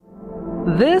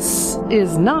This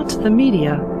is not the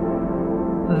media.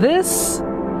 This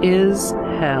is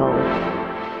hell.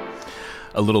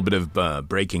 A little bit of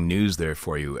breaking news there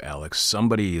for you, Alex.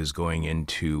 Somebody is going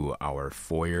into our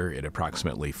foyer at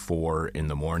approximately 4 in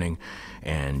the morning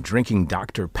and drinking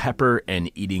Dr. Pepper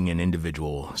and eating an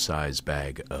individual-sized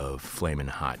bag of Flamin'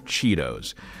 Hot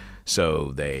Cheetos.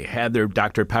 So they had their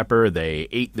Dr. Pepper, they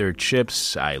ate their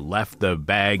chips. I left the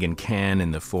bag and can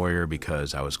in the foyer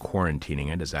because I was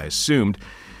quarantining it, as I assumed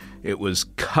it was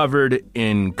covered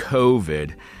in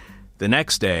COVID. The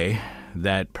next day,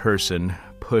 that person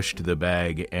pushed the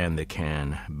bag and the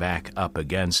can back up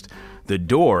against the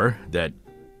door that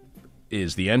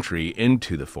is the entry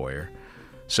into the foyer.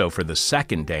 So for the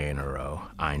second day in a row,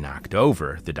 I knocked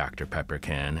over the Dr. Pepper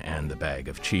can and the bag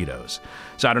of Cheetos.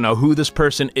 So I don't know who this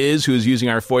person is who is using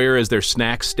our foyer as their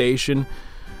snack station,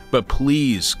 but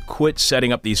please quit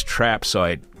setting up these traps so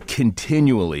I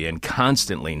continually and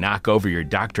constantly knock over your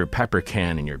Dr. Pepper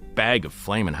can and your bag of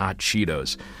Flamin' Hot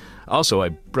Cheetos. Also, I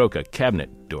broke a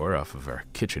cabinet door off of our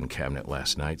kitchen cabinet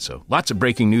last night, so lots of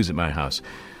breaking news at my house.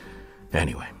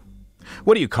 Anyway.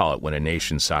 What do you call it when a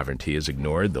nation's sovereignty is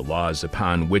ignored, the laws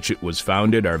upon which it was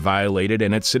founded are violated,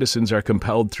 and its citizens are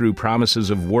compelled through promises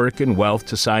of work and wealth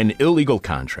to sign illegal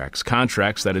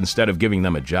contracts that instead of giving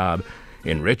them a job,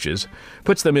 enriches,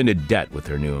 puts them into debt with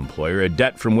their new employer, a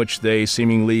debt from which they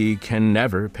seemingly can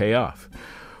never pay off?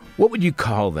 What would you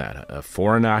call that? A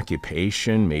foreign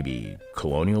occupation? Maybe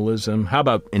colonialism? How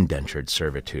about indentured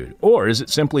servitude? Or is it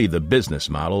simply the business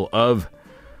model of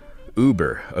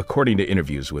Uber? According to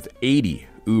interviews with 80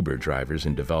 Uber drivers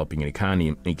in developing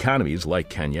economies like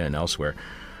Kenya and elsewhere,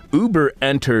 Uber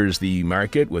enters the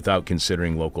market without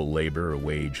considering local labor or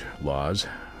wage laws.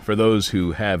 For those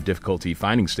who have difficulty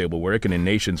finding stable work and in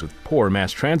nations with poor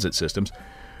mass transit systems,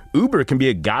 Uber can be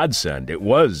a godsend. It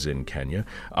was in Kenya,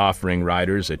 offering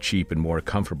riders a cheap and more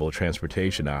comfortable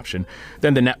transportation option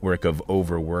than the network of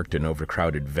overworked and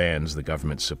overcrowded vans the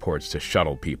government supports to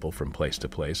shuttle people from place to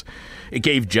place. It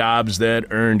gave jobs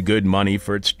that earned good money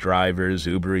for its drivers.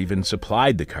 Uber even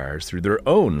supplied the cars through their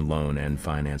own loan and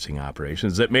financing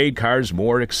operations that made cars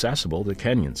more accessible to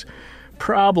Kenyans.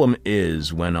 Problem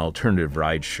is, when alternative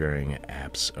ride-sharing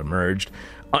apps emerged,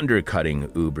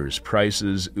 undercutting Uber's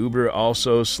prices, Uber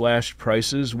also slashed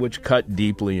prices, which cut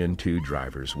deeply into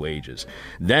drivers' wages.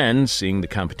 Then, seeing the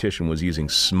competition was using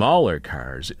smaller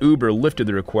cars, Uber lifted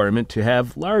the requirement to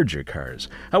have larger cars.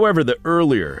 However, the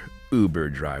earlier Uber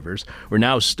drivers were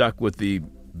now stuck with the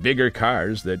bigger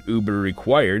cars that Uber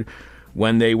required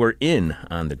when they were in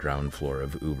on the ground floor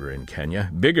of Uber in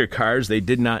Kenya. Bigger cars they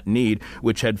did not need,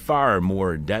 which had far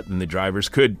more debt than the drivers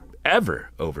could ever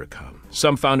overcome.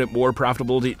 Some found it more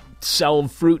profitable to sell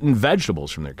fruit and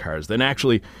vegetables from their cars than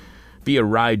actually be a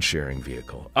ride-sharing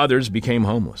vehicle. Others became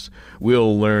homeless.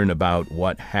 We'll learn about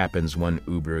what happens when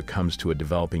Uber comes to a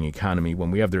developing economy when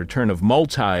we have the return of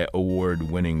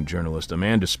multi-award-winning journalist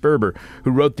Amanda Sperber, who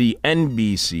wrote the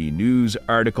NBC News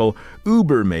article,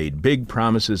 "Uber Made Big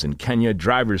Promises in Kenya.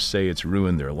 Drivers Say It's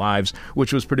Ruined Their Lives,"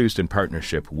 which was produced in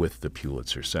partnership with the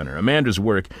Pulitzer Center. Amanda's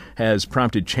work has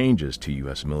prompted changes to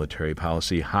U.S. military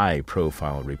policy,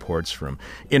 high-profile reports from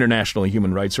international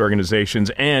human rights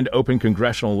organizations, and open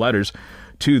congressional letters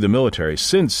to the military.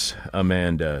 Since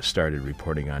Amanda started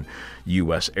reporting on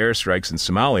U.S. airstrikes in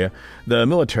Somalia, the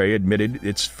military admitted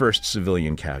its first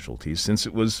civilian casualties since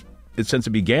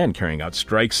it began carrying out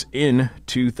strikes in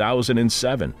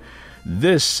 2007.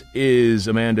 This is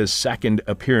Amanda's second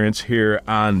appearance here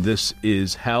on This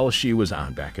Is Hell. She was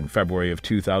on back in February of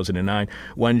 2009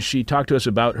 when she talked to us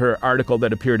about her article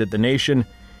that appeared at The Nation,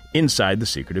 Inside the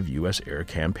Secret of U.S. Air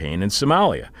Campaign in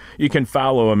Somalia. You can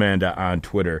follow Amanda on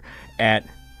Twitter at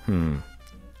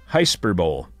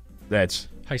Hyperbole. That's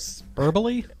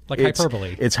hyperbole? Like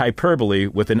hyperbole. It's hyperbole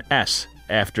with an S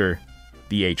after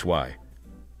the HY.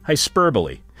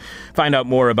 Hyperbole. Find out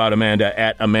more about Amanda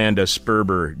at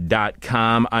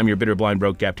amandasperber.com. I'm your bitter, blind,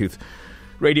 broke, gap-toothed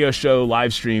radio show,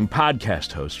 live stream,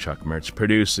 podcast host, Chuck Mertz.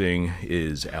 Producing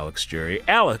is Alex Jerry.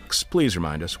 Alex, please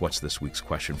remind us, what's this week's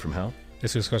question from hell?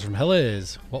 This week's question from hell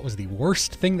is, what was the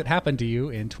worst thing that happened to you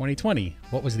in 2020?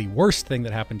 What was the worst thing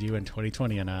that happened to you in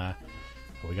 2020? And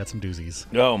we got some doozies.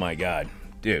 Oh, my God.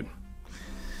 Dude.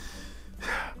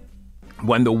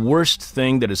 When the worst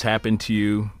thing that has happened to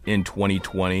you in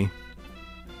 2020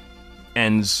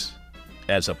 ends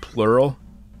as a plural,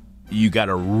 you got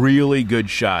a really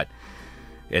good shot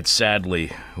It's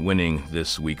sadly winning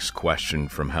this week's question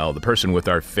from hell. The person with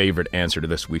our favorite answer to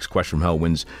this week's question from hell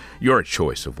wins your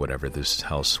choice of whatever This Is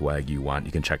Hell swag you want.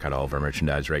 You can check out all of our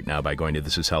merchandise right now by going to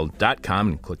thisishell.com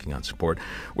and clicking on support,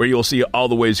 where you'll see all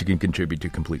the ways you can contribute to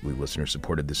completely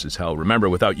listener-supported This Is Hell. Remember,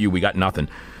 without you, we got nothing.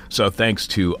 So thanks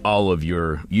to all of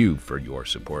you for your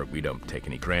support. We don't take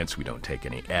any grants. We don't take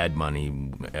any ad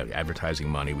money, advertising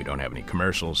money. We don't have any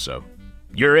commercials. So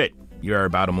you're it. You're our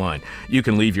bottom line. You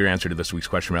can leave your answer to this week's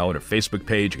question from hell at our Facebook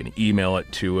page. You can email it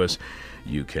to us.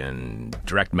 You can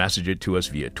direct message it to us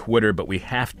via Twitter. But we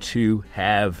have to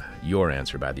have your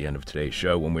answer by the end of today's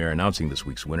show when we are announcing this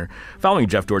week's winner. Following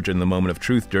Jeff Dorchen in the Moment of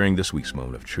Truth during this week's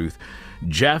Moment of Truth,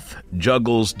 Jeff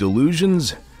juggles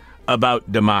delusions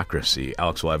about democracy.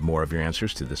 Alex will have more of your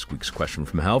answers to this week's question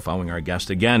from hell following our guest.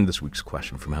 Again, this week's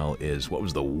question from hell is, what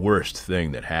was the worst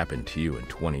thing that happened to you in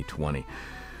 2020?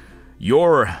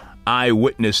 Your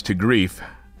eyewitness to grief.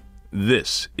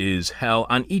 This is hell.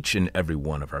 On each and every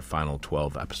one of our final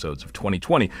 12 episodes of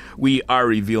 2020, we are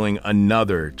revealing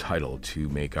another title to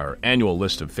make our annual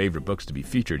list of favorite books to be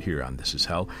featured here on This Is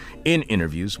Hell in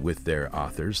interviews with their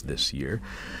authors this year.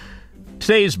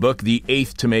 Today's book, the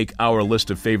eighth to make our list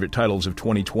of favorite titles of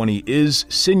 2020, is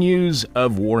Sinews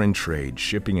of War and Trade,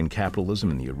 Shipping and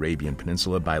Capitalism in the Arabian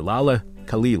Peninsula by Lala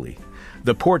Khalili.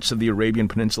 The ports of the Arabian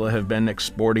Peninsula have been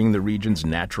exporting the region's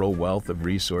natural wealth of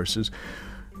resources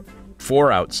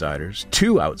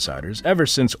to outsiders, ever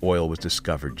since oil was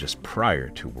discovered just prior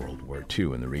to World War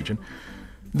II in the region.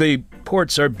 The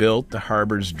ports are built, the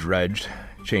harbors dredged,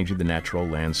 changing the natural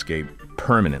landscape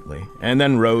permanently, and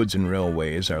then roads and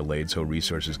railways are laid so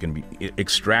resources can be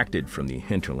extracted from the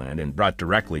hinterland and brought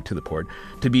directly to the port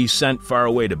to be sent far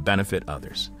away to benefit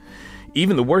others.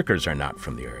 Even the workers are not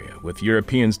from the area, with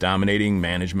Europeans dominating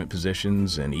management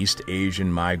positions and East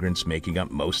Asian migrants making up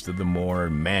most of the more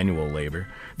manual labor.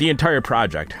 The entire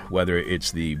project, whether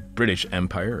it's the British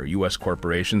Empire or U.S.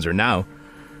 corporations or now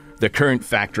the current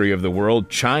factory of the world,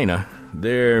 China,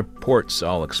 their ports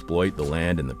all exploit the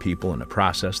land and the people in a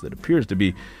process that appears to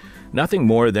be nothing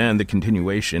more than the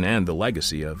continuation and the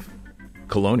legacy of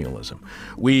colonialism.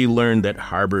 We learned that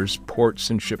harbors, ports,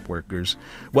 and ship workers,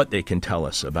 what they can tell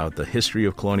us about the history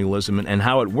of colonialism and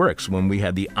how it works when we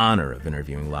had the honor of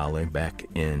interviewing Lala back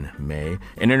in May.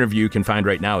 An interview you can find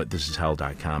right now at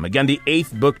thisishell.com. Again, the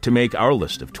eighth book to make our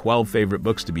list of 12 favorite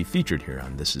books to be featured here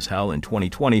on This Is Hell in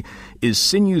 2020 is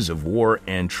Sinews of War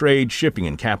and Trade, Shipping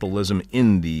and Capitalism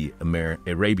in the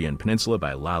Arabian Peninsula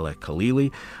by Lala Khalili.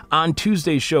 On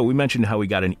Tuesday's show, we mentioned how we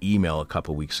got an email a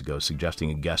couple weeks ago suggesting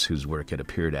a guest whose work had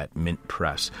appeared at Mint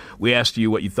Press. We asked you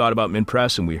what you thought about Mint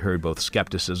Press, and we heard both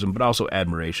skepticism but also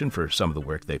admiration for some of the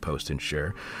work they post and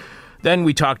share. Then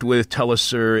we talked with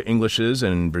Telesur English's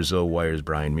and Brazil Wire's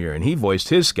Brian Muir, and he voiced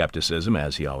his skepticism,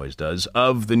 as he always does,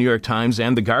 of the New York Times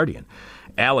and The Guardian.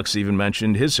 Alex even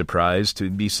mentioned his surprise to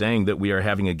be saying that we are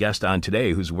having a guest on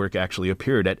today whose work actually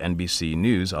appeared at NBC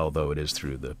News, although it is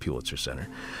through the Pulitzer Center.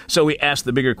 So we asked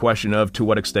the bigger question of, to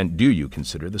what extent do you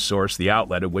consider the source, the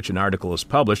outlet at which an article is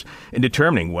published, in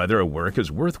determining whether a work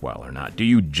is worthwhile or not? Do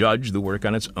you judge the work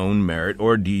on its own merit,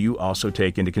 or do you also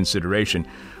take into consideration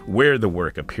where the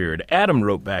work appeared? Adam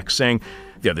wrote back saying,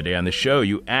 the other day on the show,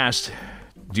 you asked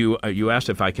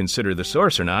if I consider the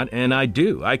source or not, and I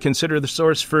do. I consider the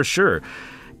source for sure.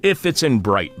 If it's in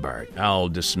Breitbart, I'll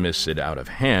dismiss it out of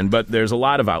hand, but there's a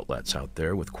lot of outlets out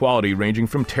there with quality ranging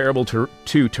from terrible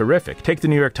to terrific. Take the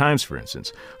New York Times, for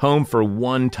instance, home for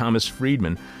one Thomas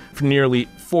Friedman, for nearly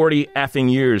 40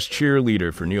 effing years,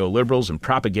 cheerleader for neoliberals and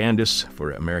propagandists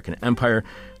for American empire.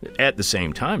 At the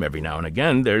same time, every now and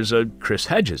again, there's a Chris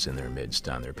Hedges in their midst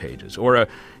on their pages, or a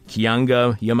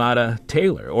Kianga Yamada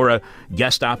Taylor, or a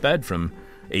guest op-ed from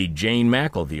a Jane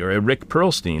McElvey, or a Rick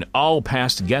Perlstein, all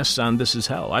past guests on This Is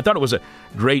Hell. I thought it was a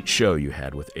great show you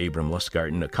had with Abram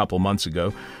Lustgarten a couple months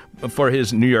ago for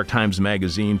his New York Times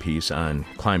Magazine piece on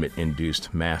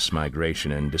climate-induced mass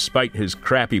migration, and despite his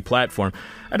crappy platform,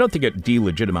 I don't think it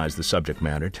delegitimized the subject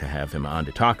matter to have him on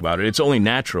to talk about it. It's only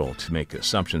natural to make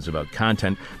assumptions about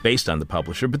content based on the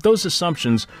publisher, but those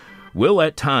assumptions will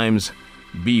at times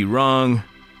be wrong.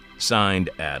 Signed,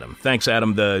 Adam. Thanks,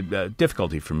 Adam. The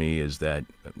difficulty for me is that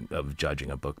of judging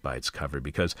a book by its cover,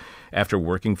 because after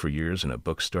working for years in a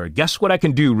bookstore, guess what I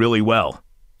can do really well?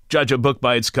 Judge a book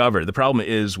by its cover. The problem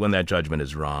is when that judgment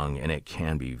is wrong, and it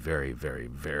can be very, very,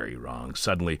 very wrong.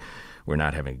 Suddenly, we're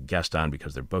not having a guest on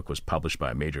because their book was published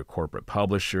by a major corporate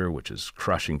publisher, which is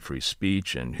crushing free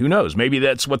speech, and who knows, maybe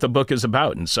that's what the book is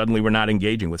about, and suddenly we're not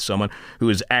engaging with someone who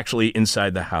is actually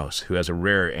inside the house, who has a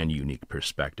rare and unique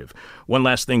perspective. One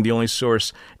last thing, the only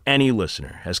source any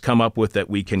listener has come up with that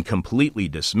we can completely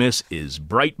dismiss is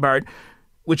Breitbart.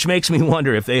 which makes me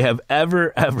wonder if they have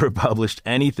ever published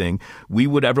anything we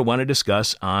would ever want to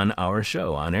discuss on our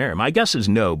show, on air. My guess is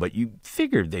no, but you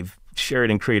figure they've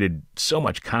shared and created so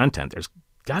much content. There's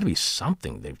got to be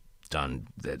something they've done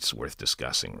that's worth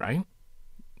discussing, right?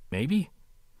 Maybe?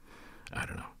 I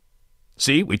don't know.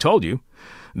 See, we told you.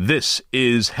 This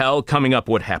is Hell. Coming up,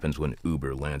 what happens when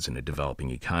Uber lands in a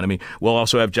developing economy. We'll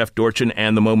also have Jeff Dorchin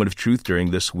and the Moment of Truth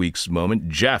during this week's Moment.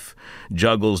 Jeff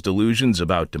juggles delusions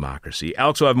about democracy.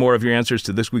 Alex will have more of your answers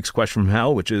to this week's question from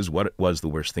Hell, which is, what was the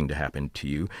worst thing to happen to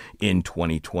you in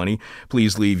 2020?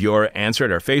 Please leave your answer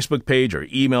at our Facebook page or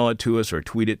email it to us or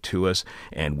tweet it to us,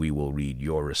 and we will read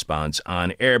your response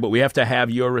on air. But we have to have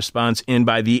your response in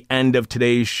by the end of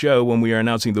today's show when we are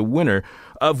announcing the winner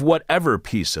of whatever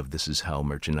piece of This Is Hell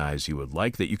merchandise you would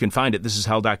like, that you can find at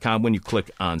thisishell.com when you click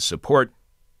on support.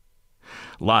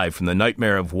 Live from the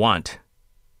Nightmare of Want,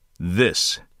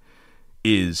 this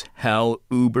is Hell.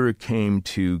 Uber came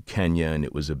to Kenya, and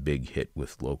it was a big hit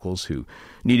with locals who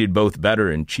needed both better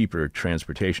and cheaper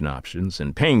transportation options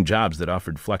and paying jobs that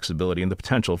offered flexibility and the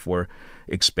potential for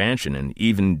expansion and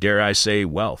even, dare I say,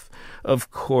 wealth. Of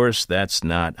course, that's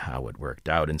not how it worked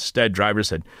out. Instead,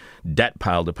 drivers had debt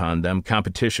piled upon them.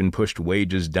 Competition pushed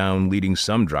wages down, leading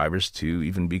some drivers to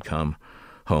even become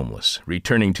homeless.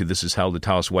 Returning to This Is Hell to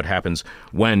tell us what happens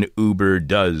when Uber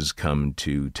does come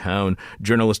to town,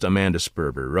 journalist Amanda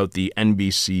Sperber wrote the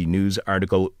NBC News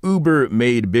article, Uber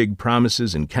Made Big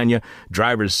Promises in Kenya.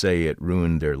 Drivers say it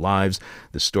ruined their lives.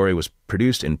 The story was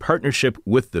produced in partnership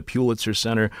with the Pulitzer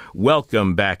Center.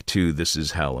 Welcome back to This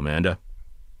Is Hell, Amanda.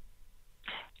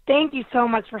 Thank you so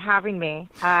much for having me.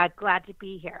 Glad to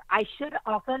be here. I should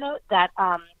also note that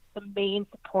the main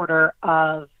supporter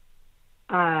of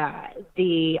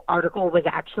the article was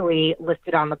actually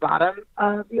listed on the bottom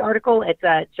of the article. It's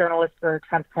a journalist for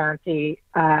Transparency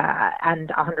and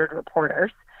 100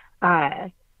 Reporters.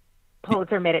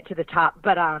 Pulitzer made it to the top,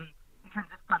 but in terms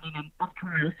of funding and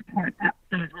career support,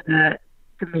 those were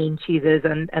the main cheeses,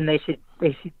 and they should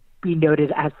be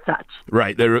noted as such.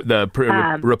 Right. The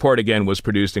report, again, was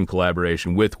produced in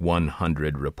collaboration with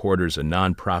 100 Reporters, a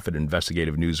nonprofit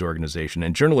investigative news organization,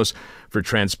 and Journalists for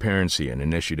Transparency, an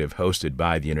initiative hosted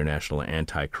by the International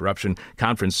Anti-Corruption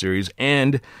Conference Series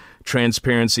and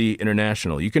Transparency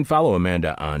International. You can follow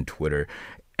Amanda on Twitter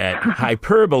at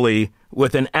Hyperbole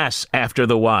with an S after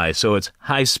the Y. So it's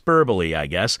Hyperbole, I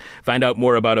guess. Find out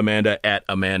more about Amanda at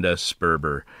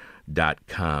AmandaSperber.com.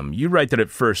 You write that at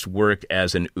first, work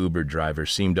as an Uber driver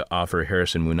seemed to offer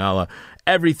Harrison Munala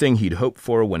everything he'd hoped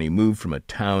for when he moved from a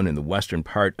town in the western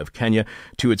part of Kenya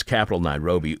to its capital,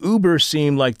 Nairobi. Uber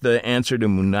seemed like the answer to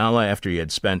Munala after he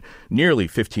had spent nearly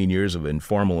 15 years of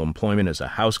informal employment as a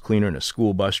house cleaner and a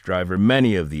school bus driver.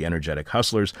 Many of the energetic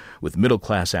hustlers with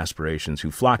middle-class aspirations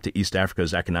who flocked to East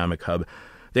Africa's economic hub,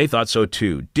 they thought so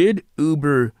too. Did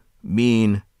Uber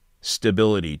mean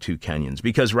stability to Kenyans?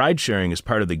 Because ride-sharing is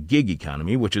part of the gig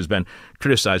economy, which has been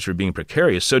criticized for being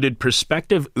precarious. So did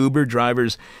prospective Uber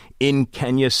drivers in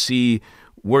Kenya see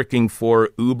working for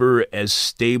Uber as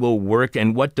stable work?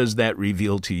 And what does that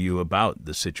reveal to you about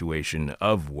the situation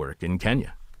of work in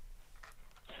Kenya?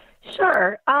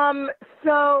 Sure.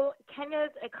 So Kenya's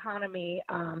economy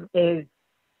is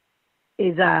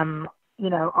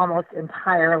almost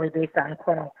entirely based on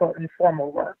quote unquote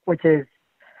informal work, which is,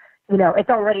 it's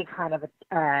already kind of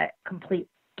a complete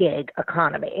gig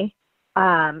economy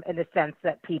in the sense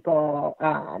that people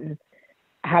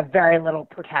have very little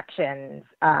protections.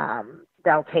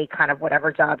 They'll take kind of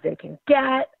whatever jobs they can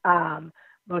get.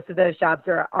 Most of those jobs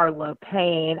are low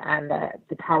paying, and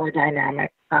the power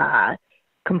dynamic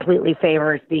completely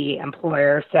favors the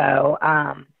employer. So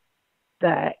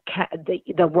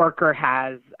the worker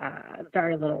has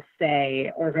very little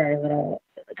say or very little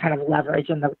kind of leverage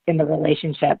in the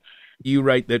relationship. You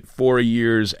write that 4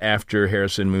 years after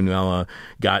Harrison Munala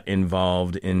got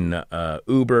involved in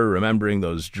Uber, remembering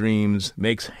those dreams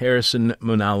makes Harrison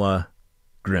Munala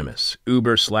grimace.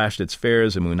 Uber slashed its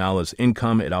fares and Munala's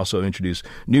income. It also introduced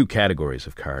new categories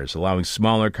of cars, allowing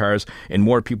smaller cars, and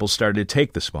more people started to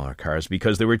take the smaller cars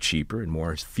because they were cheaper and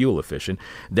more fuel efficient.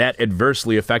 That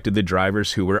adversely affected the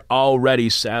drivers who were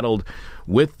already saddled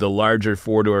with the larger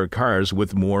four-door cars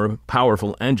with more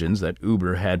powerful engines that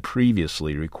Uber had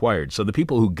previously required. So the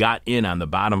people who got in on the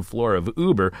bottom floor of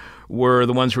Uber were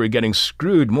the ones who were getting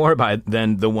screwed more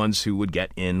than the ones who would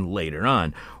get in later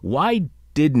on. Why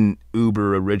didn't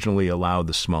Uber originally allow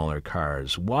the smaller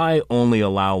cars? Why only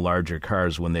allow larger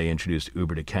cars when they introduced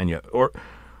Uber to Kenya? Or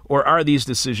are these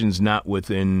decisions not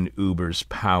within Uber's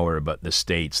power, but the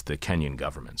states, the Kenyan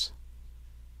governments?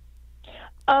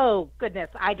 Oh, goodness.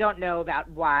 I don't know about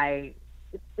why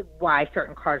why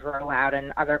certain cars were allowed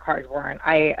and other cars weren't.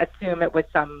 I assume it was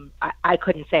I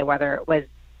couldn't say whether it was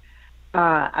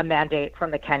a mandate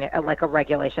from the Kenya, like a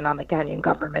regulation on the Kenyan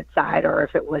government side, or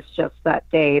if it was just that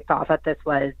they thought that this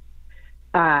was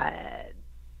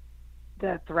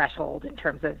the threshold in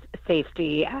terms of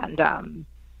safety and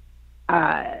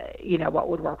what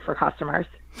would work for customers.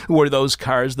 Were those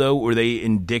cars, though, were they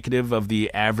indicative of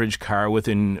the average car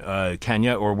within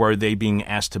Kenya, or were they being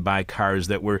asked to buy cars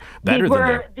that were better than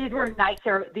that? These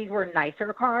were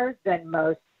nicer cars than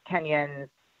most Kenyans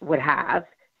would have,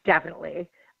 definitely.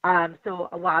 So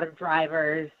a lot of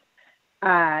drivers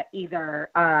either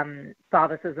saw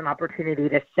this as an opportunity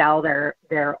to sell their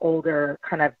older,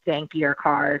 kind of dankier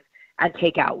cars and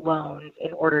take out loans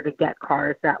in order to get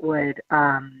cars that would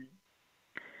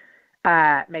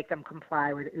make them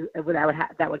comply with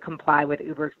that would comply with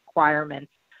Uber's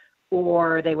requirements,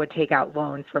 or they would take out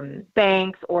loans from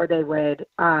banks, or they would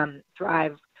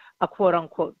drive a quote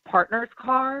unquote partner's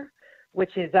car,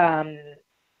 which is a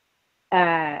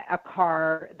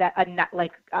car that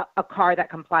a car that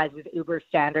complies with Uber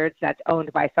standards that's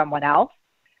owned by someone else,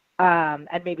 and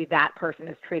maybe that person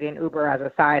is treating Uber as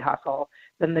a side hustle.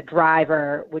 Then the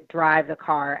driver would drive the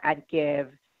car and give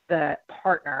the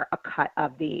partner a cut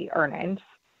of the earnings.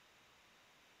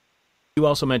 You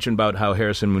also mentioned about how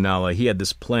Harrison Munala, he had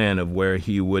this plan of where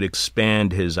he would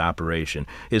expand his operation.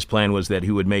 His plan was that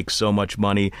he would make so much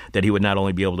money that he would not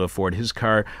only be able to afford his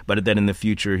car, but that in the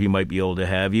future he might be able to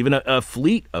have even a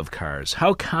fleet of cars.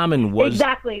 How common was...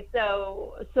 Exactly.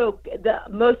 So the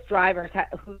most drivers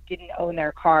who didn't own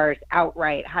their cars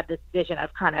outright had this vision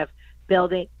of kind of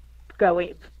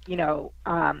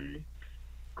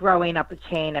growing up a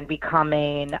chain and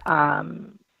becoming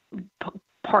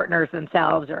partners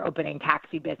themselves or opening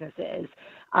taxi businesses.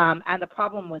 And the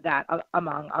problem with that,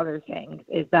 among other things,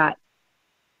 is that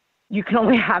you can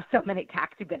only have so many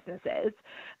taxi businesses.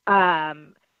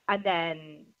 And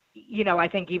then, I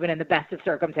think even in the best of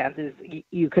circumstances,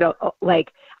 you could,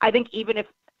 I think even if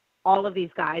all of these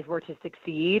guys were to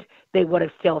succeed, they would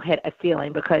have still hit a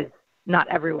ceiling because not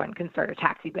everyone can start a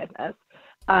taxi business.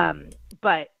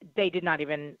 But they did not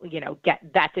even,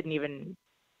 didn't even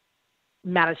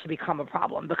manage to become a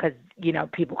problem because,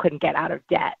 people couldn't get out of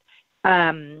debt,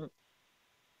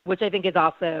 which I think is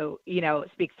also,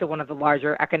 speaks to one of the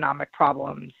larger economic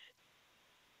problems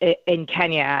in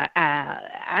Kenya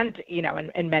and,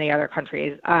 in many other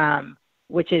countries,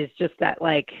 which is just that,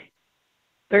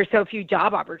 there's so few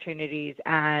job opportunities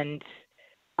and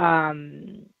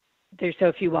there's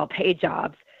so few well-paid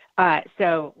jobs.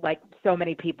 So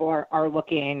many people are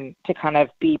looking to kind of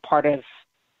be part of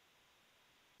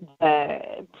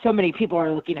so many people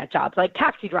are looking at jobs like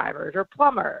taxi drivers or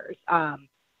plumbers, and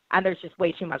there's just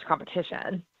way too much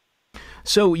competition.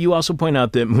 So you also point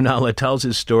out that Munala tells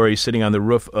his story sitting on the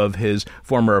roof of his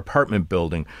former apartment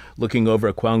building, looking over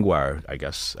at Kawangware, I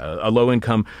guess, a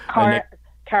low-income...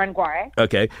 Kawangware.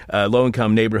 Okay.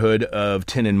 Low-income neighborhood of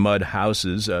tin and mud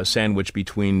houses, sandwiched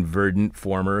between verdant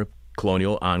former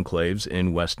colonial enclaves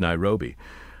in West Nairobi.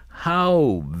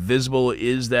 How visible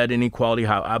is that inequality?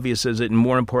 How obvious is it? And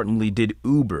more importantly, did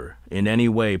Uber in any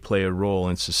way play a role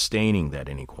in sustaining that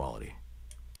inequality?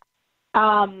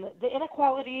 The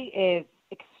inequality is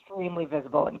extremely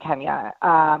visible in Kenya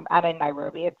and in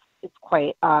Nairobi. It's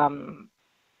quite unbearable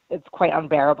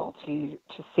to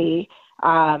see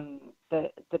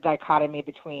the dichotomy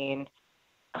between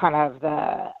kind of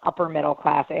the upper middle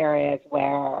class areas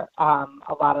where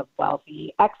a lot of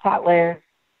wealthy expats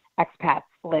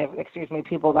live,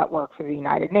 people that work for the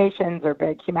United Nations or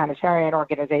big humanitarian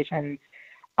organizations,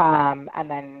 and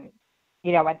then,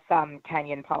 and some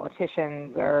Kenyan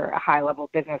politicians or high-level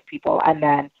business people, and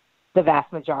then the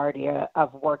vast majority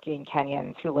of working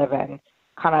Kenyans who live in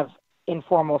kind of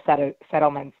informal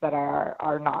settlements that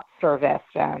are not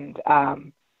serviced and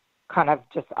kind of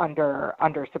just under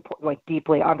support,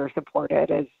 deeply under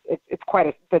supported. It's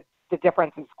quite the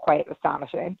difference is quite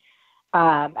astonishing.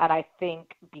 And I think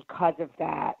because of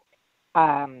that,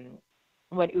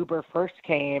 when Uber first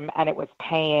came and it was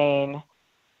paying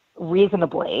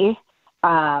reasonably,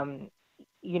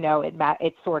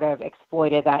 it sort of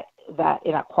exploited that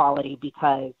inequality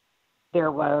because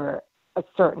there were a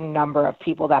certain number of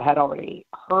people that had already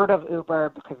heard of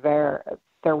Uber because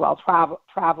they're well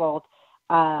traveled.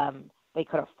 They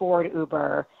could afford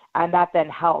Uber, and that then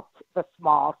helped the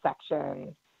small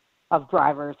section of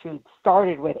drivers who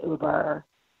started with Uber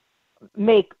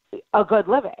make a good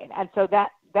living. And so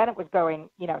that then it was going,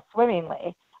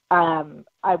 swimmingly. And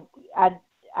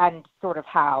sort of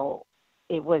how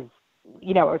it was,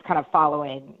 it was kind of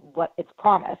following what its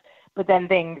promise. But then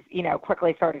things,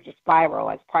 quickly started to spiral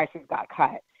as prices got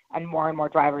cut and more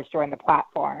drivers join the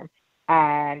platform,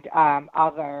 and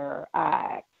other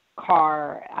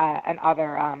car and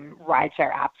other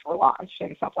rideshare apps were launched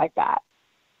and stuff like that.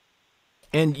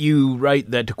 And you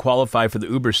write that to qualify for the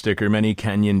Uber sticker, many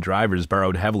Kenyan drivers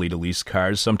borrowed heavily to lease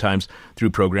cars, sometimes through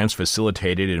programs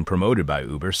facilitated and promoted by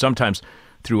Uber, sometimes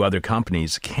through other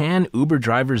companies. Can Uber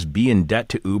drivers be in debt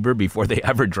to Uber before they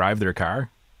ever drive their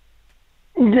car?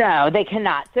 No, they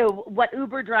cannot. So what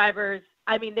Uber drivers,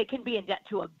 they can be in debt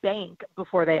to a bank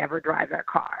before they ever drive their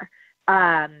car,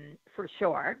 for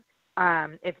sure.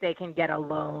 If they can get a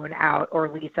loan out or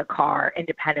lease a car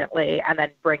independently and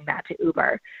then bring that to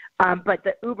Uber. But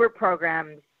the Uber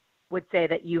programs would say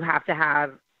that you have to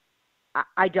have,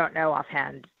 I don't know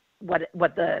offhand what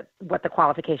the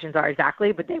qualifications are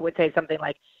exactly, but they would say something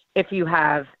like, if you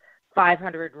have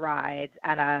 500 rides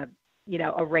and a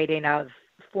rating of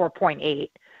 4.8,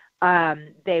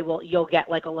 you'll get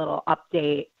like a little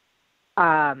update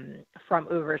from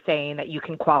Uber saying that you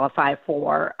can qualify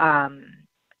for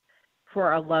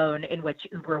a loan in which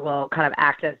Uber will kind of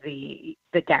act as the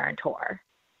guarantor.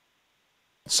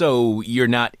 So you're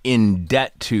not in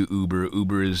debt to Uber.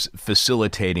 Uber is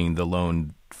facilitating the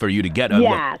loan for you to get a loan.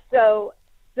 Yeah. So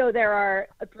there are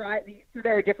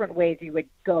different ways you would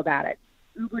go about it.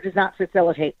 Uber does not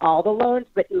facilitate all the loans,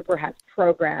 but Uber has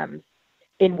programs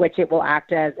in which it will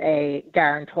act as a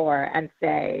guarantor and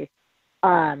say,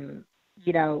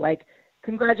 like,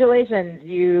 congratulations,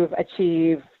 you've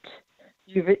achieved,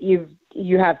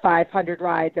 you have 500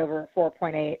 rides over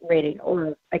 4.8 rating,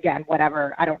 or again,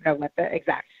 whatever. I don't know what the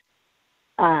exact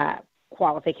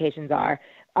qualifications are.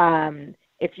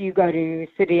 If you go to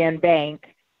Citi and Bank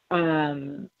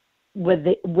with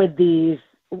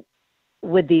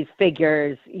these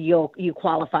figures, you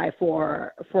qualify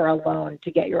for a loan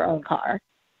to get your own car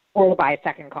or to buy a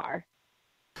second car.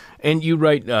 And you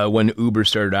write, when Uber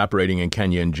started operating in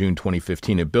Kenya in June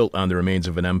 2015, it built on the remains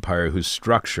of an empire whose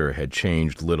structure had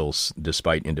changed little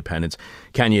despite independence.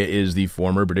 Kenya is the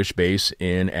former British base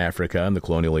in Africa, and the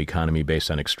colonial economy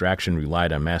based on extraction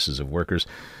relied on masses of workers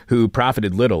who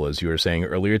profited little. As you were saying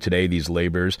earlier today, these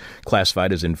laborers,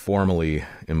 classified as informally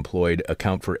employed,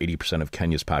 account for 80% of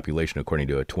Kenya's population, according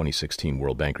to a 2016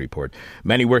 World Bank report.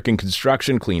 Many work in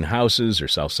construction, clean houses, or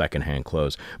sell secondhand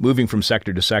clothes. Moving from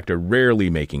sector to sector, rarely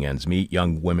making ends meet,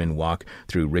 young women walk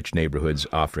through rich neighborhoods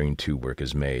offering to work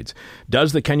as maids.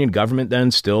 Does the Kenyan government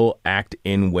then still act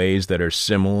in ways that are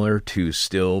similar to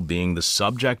still being the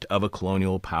subject of a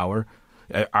colonial power?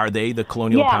 Are they the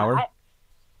colonial power?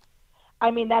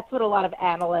 That's what a lot of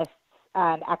analysts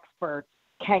and experts,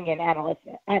 Kenyan analysts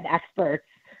and experts,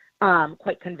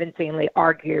 quite convincingly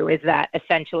argue, is that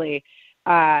essentially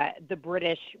the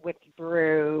British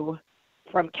withdrew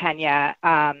from Kenya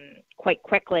quite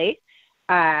quickly.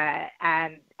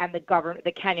 And the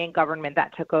Kenyan government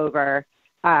that took over,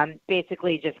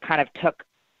 basically just kind of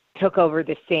took over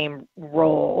the same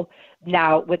role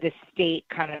now, with the state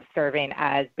kind of serving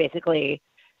as basically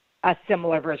a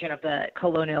similar version of the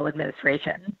colonial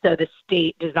administration. So the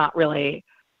state does not really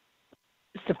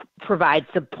provide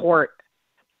support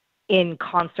in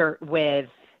concert with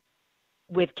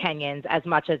Kenyans as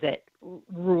much as it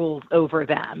rules over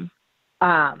them,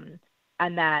 and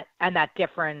that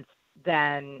difference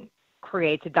then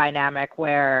creates a dynamic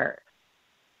where,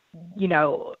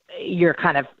 you're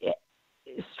kind of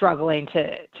struggling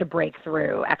to break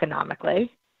through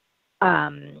economically.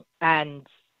 And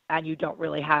you don't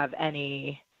really have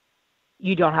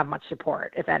much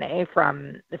support, if any,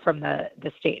 from the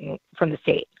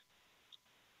state.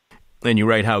 And you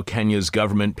write how Kenya's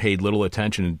government paid little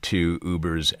attention to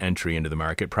Uber's entry into the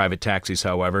market. Private taxis,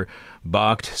 however,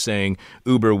 balked, saying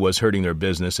Uber was hurting their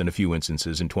business in a few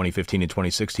instances. In 2015 and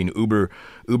 2016,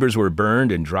 Ubers were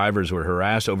burned and drivers were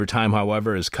harassed. Over time,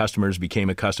 however, as customers became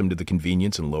accustomed to the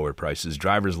convenience and lower prices,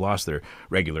 drivers lost their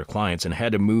regular clients and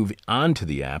had to move onto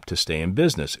the app to stay in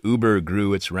business. Uber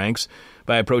grew its ranks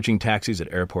by approaching taxis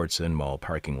at airports and mall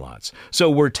parking lots.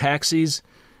 So were taxis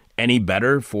any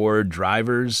better for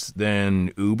drivers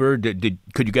than Uber?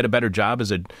 Could you get a better job as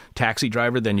a taxi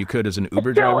driver than you could as an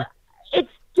Uber driver? It's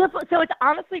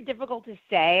honestly difficult to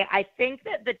say. I think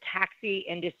that the taxi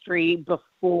industry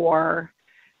before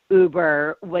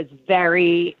Uber was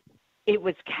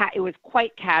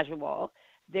quite casual.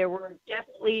 There were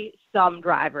definitely some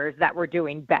drivers that were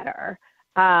doing better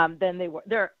than they were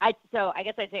there. So I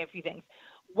guess I'd say a few things.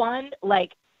 One,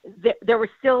 like, there was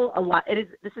still a lot. It is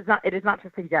not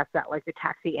to suggest that like the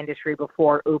taxi industry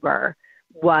before Uber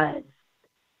was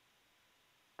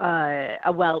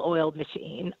a well-oiled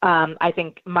machine. I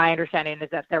think my understanding is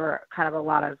that there were kind of a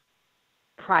lot of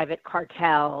private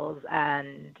cartels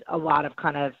and a lot of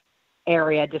kind of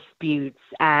area disputes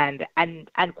and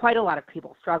quite a lot of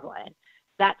people struggling.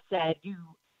 That said,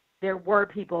 there were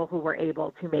people who were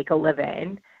able to make a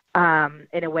living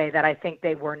in a way that I think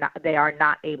they are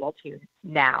not able to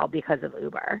now because of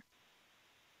Uber.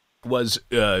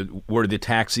 Were the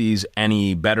taxis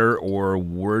any better or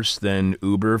worse than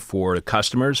Uber for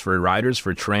customers, for riders,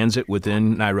 for transit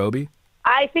within Nairobi?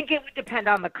 I think it would depend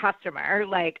on the customer.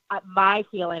 Like my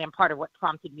feeling, and part of what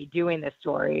prompted me doing this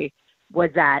story, was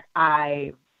that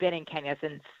I've been in Kenya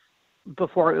since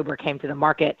before Uber came to the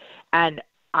market, and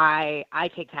I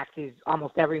take taxis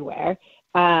almost everywhere,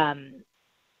 and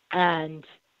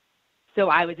so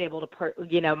I was able to,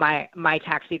 my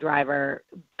taxi driver,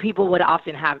 people would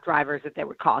often have drivers that they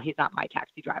would call. He's not my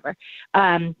taxi driver.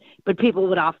 But people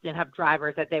would often have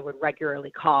drivers that they would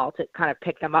regularly call to kind of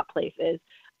pick them up places.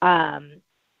 And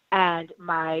most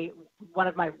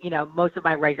of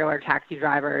my regular taxi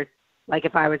drivers, like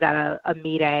if I was at a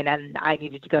meeting and I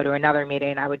needed to go to another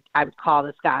meeting, I would call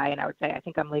this guy and I would say, I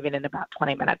think I'm leaving in about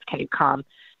 20 minutes. Can you come?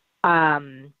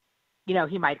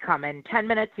 He might come in 10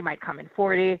 minutes. He might come in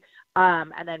 40.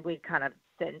 And then we'd kind of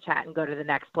sit and chat and go to the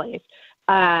next place.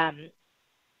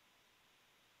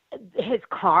 His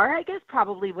car, I guess,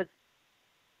 probably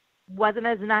wasn't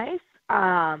as nice.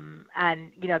 And,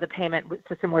 the payment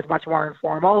system was much more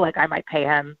informal. Like I might pay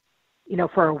him,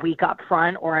 for a week up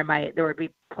front, or there would be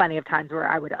plenty of times where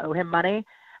I would owe him money.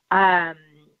 And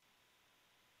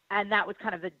that was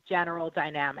kind of the general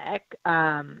dynamic.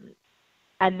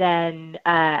 And then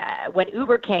when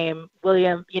Uber came,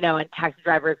 William, and taxi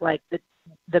drivers like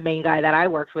the main guy that I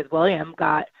worked with, William,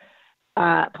 got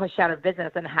pushed out of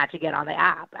business and had to get on the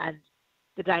app. And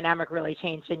the dynamic really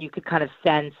changed, and you could kind of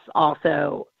sense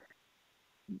also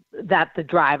that the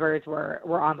drivers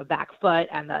were on the back foot,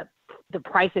 and the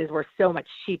prices were so much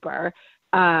cheaper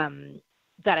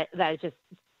that it just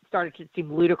started to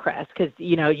seem ludicrous because,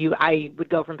 I would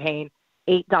go from paying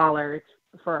 $8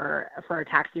 for a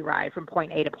taxi ride from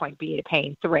point A to point B to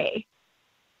paying $3.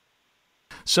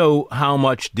 So how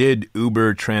much did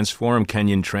Uber transform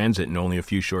Kenyan transit in only a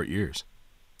few short years?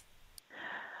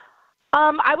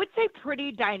 I would say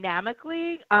pretty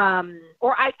dynamically,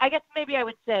 or I guess maybe I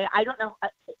would say, I don't know,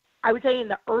 I would say in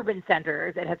the urban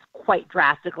centers, it has quite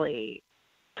drastically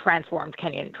transformed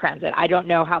Kenyan transit. I don't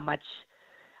know how much,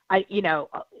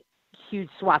 huge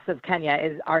swaths of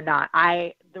Kenya are not.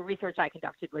 The research I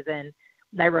conducted was in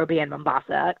Nairobi and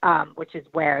Mombasa, which is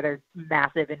where there's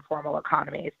massive informal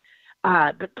economies.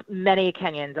 But many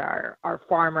Kenyans are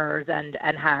farmers and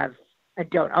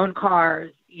don't own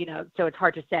cars, so it's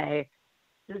hard to say.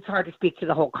 It's hard to speak to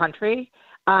the whole country.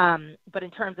 But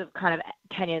in terms of kind of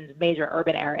Kenyan's major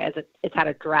urban areas, it's had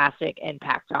a drastic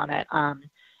impact on it.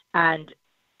 And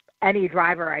any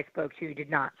driver I spoke to did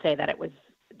not say that it was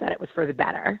for the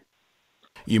better.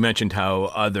 You mentioned how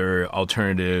other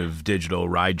alternative digital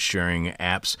ride-sharing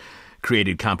apps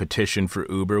created competition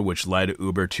for Uber, which led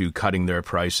Uber to cutting their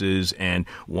prices and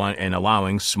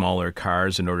allowing smaller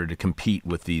cars in order to compete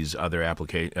with these other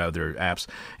apps,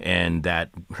 and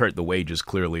that hurt the wages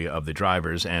clearly of the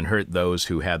drivers and hurt those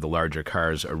who had the larger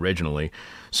cars originally.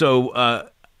 So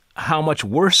how much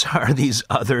worse are these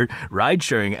other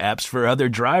ride-sharing apps for other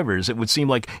drivers? It would seem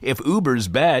like if Uber's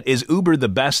bad, is Uber the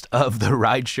best of the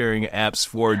ride-sharing apps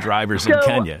for drivers in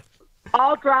Kenya?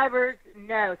 All drivers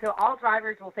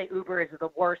will say Uber is the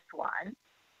worst one.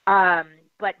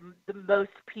 But the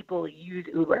most people use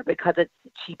Uber because it's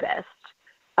the cheapest.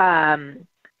 So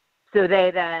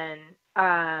they then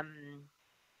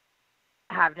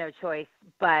have no choice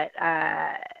but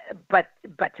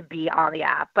to be on the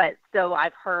app. But so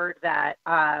I've heard that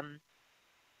other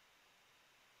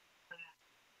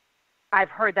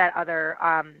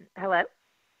hello?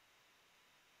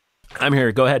 I'm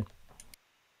here. Go ahead.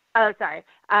 Oh, sorry.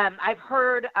 I've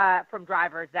heard from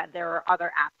drivers that there are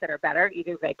other apps that are better.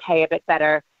 Either they pay a bit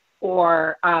better,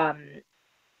 or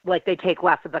like they take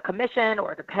less of the commission,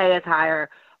 or the pay is higher,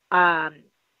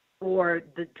 or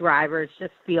the drivers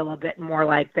just feel a bit more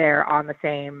like they're on the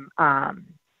same.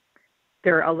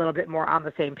 They're a little bit more on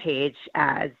the same page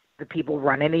as the people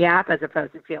running the app, as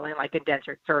opposed to feeling like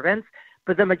indentured servants.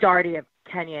 But the majority of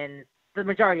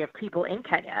people in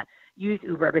Kenya use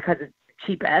Uber because it's the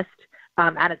cheapest.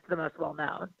 And it's the most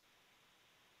well-known.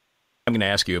 I'm going to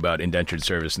ask you about indentured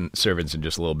servants in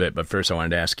just a little bit, but first I wanted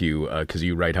to ask you, because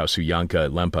you write how Suyanka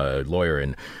Lempa, a lawyer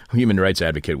and human rights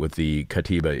advocate with the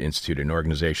Katiba Institute, an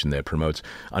organization that promotes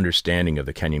understanding of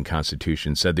the Kenyan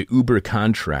Constitution, said the Uber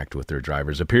contract with their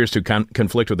drivers appears to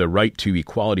conflict with the right to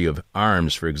equality of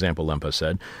arms. For example, Lempa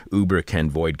said, Uber can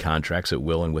void contracts at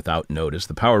will and without notice.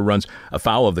 The power runs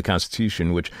afoul of the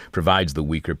Constitution, which provides the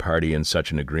weaker party in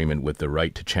such an agreement with the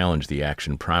right to challenge the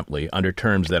action promptly under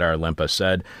terms that are, Lempa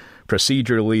said,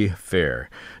 procedurally fair.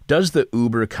 Does the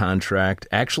Uber contract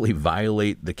actually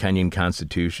violate the Kenyan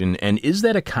Constitution? And is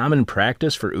that a common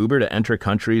practice for Uber to enter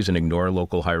countries and ignore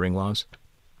local hiring laws?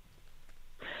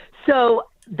 So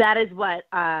that is what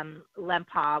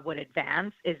Lempa would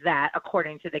advance, is that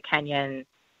according to the Kenyan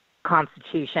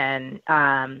Constitution,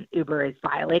 Uber is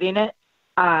violating it.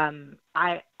 I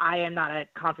am not a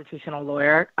constitutional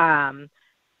lawyer in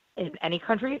any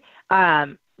country.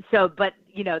 But,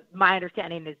 my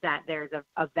understanding is that there's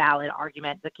a valid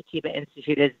argument. The Katiba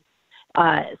Institute is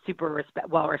super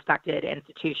well-respected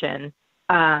institution.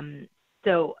 I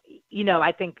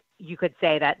think you could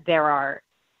say that there are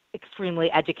extremely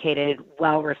educated,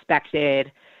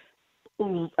 well-respected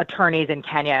attorneys in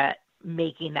Kenya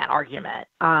making that argument.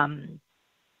 I'm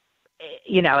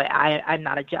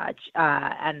not a judge,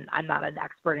 and I'm not an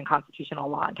expert in constitutional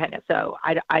law in Kenya, so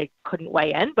I couldn't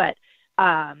weigh in, but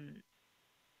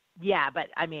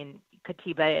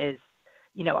Katiba is,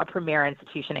 a premier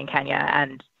institution in Kenya,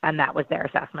 and that was their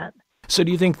assessment. So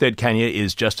do you think that Kenya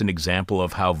is just an example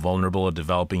of how vulnerable a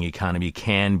developing economy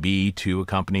can be to a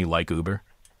company like Uber?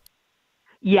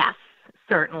 Yes,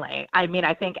 certainly. I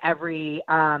think every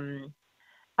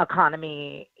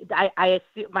economy, I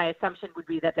assume, my assumption would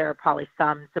be that there are probably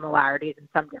some similarities and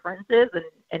some differences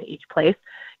in each place.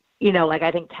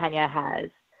 I think Kenya has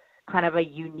kind of a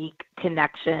unique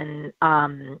connection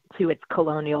to its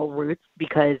colonial roots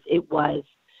because it was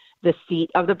the seat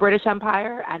of the British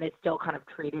Empire, and it's still kind of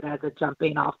treated as a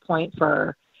jumping off point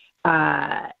for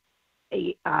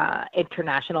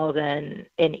internationals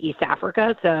in East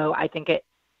Africa. So I think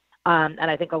and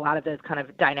I think a lot of those kind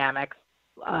of dynamics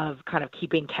of kind of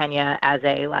keeping Kenya as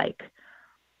a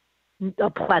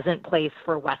pleasant place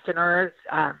for Westerners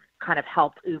kind of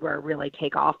helped Uber really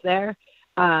take off there.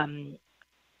 And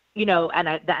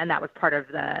that was part of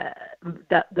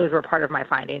those were part of my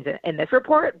findings in this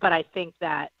report. But I think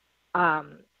that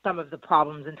some of the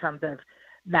problems in terms of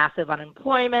massive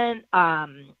unemployment,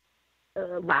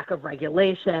 lack of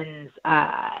regulations,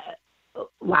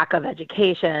 lack of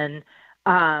education,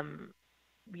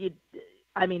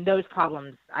 those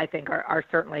problems I think are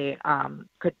certainly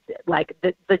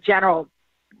the general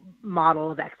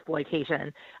model of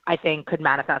exploitation, I think, could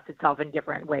manifest itself in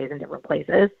different ways in different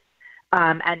places.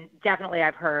 And definitely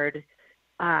I've heard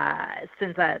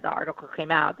since the article came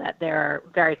out that there are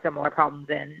very similar problems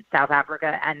in South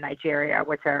Africa and Nigeria,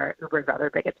 which are Uber's other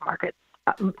biggest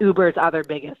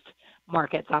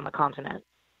markets on the continent.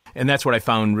 And that's what I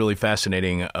found really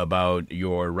fascinating about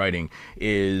your writing,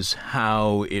 is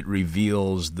how it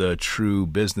reveals the true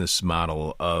business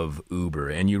model of Uber.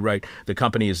 And you write, the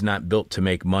company is not built to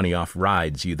make money off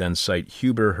rides. You then cite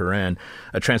Huber Haran,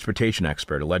 a transportation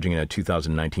expert, alleging in a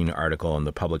 2019 article in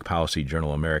the public policy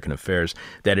journal American Affairs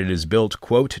that it is built,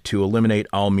 quote, to eliminate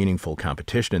all meaningful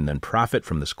competition and then profit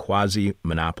from this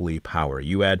quasi-monopoly power.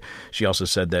 You add, she also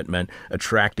said that meant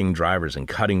attracting drivers and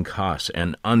cutting costs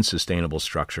and unsustainable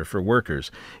structure for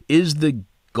workers. Is the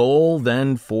goal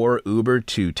then for Uber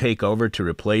to take over, to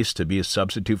replace, to be a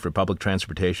substitute for public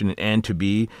transportation, and to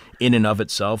be in and of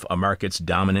itself a market's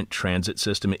dominant transit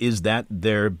system? Is that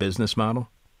their business model?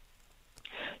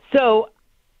 So,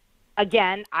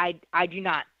 again, I do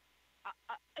not,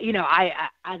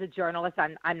 as a journalist,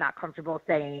 I'm not comfortable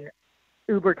saying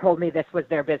Uber told me this was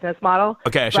their business model.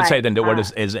 Okay, I should say then what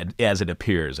is as it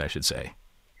appears, I should say.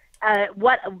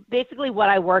 What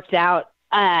I worked out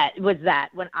was that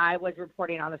when I was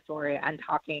reporting on the story and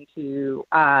talking to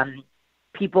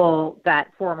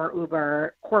former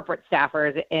Uber corporate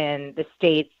staffers in the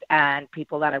States and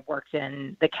people that have worked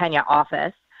in the Kenya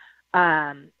office,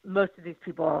 most of these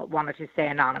people wanted to stay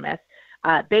anonymous,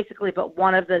 but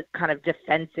one of the kind of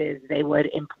defenses they would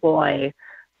employ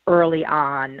early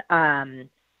on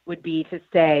would be to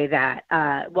say that,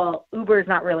 Uber is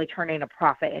not really turning a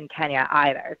profit in Kenya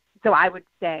either. So I would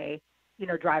say,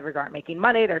 drivers aren't making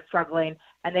money, they're struggling,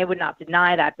 and they would not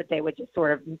deny that, but they would just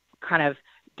sort of kind of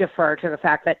defer to the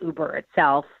fact that Uber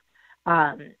itself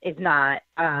is not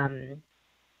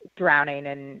drowning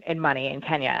in money in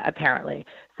Kenya, apparently.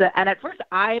 So, and at first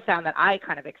I found that I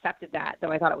kind of accepted that,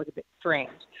 though I thought it was a bit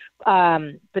strange.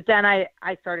 But then I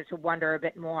started to wonder a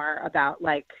bit more about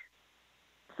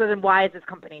so then why is this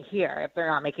company here if they're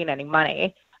not making any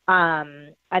money?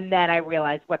 And then I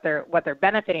realized what they're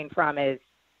benefiting from is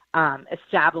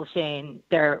establishing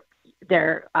they're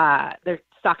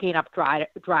sucking up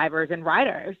drivers and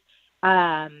riders,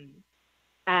 and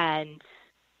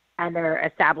they're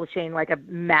establishing like a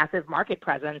massive market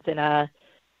presence in a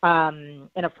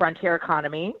frontier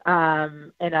economy,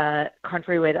 in a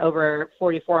country with over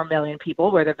 44 million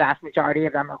people, where the vast majority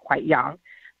of them are quite young,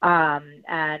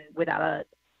 and without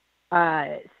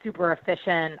a super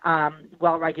efficient,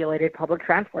 well-regulated public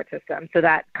transport system. So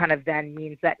that kind of then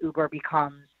means that Uber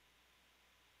becomes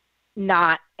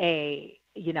not a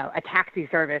taxi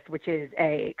service, which is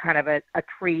a kind of a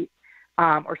treat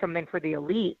or something for the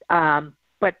elite,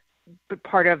 but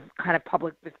part of kind of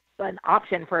an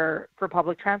option for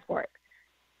public transport.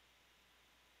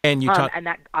 And and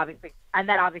that obviously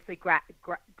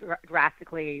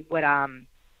drastically would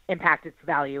impact its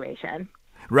valuation.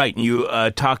 Right. You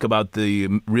talk about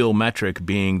the real metric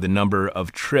being the number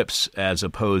of trips as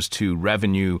opposed to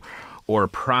revenue or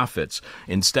profits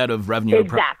instead of revenue.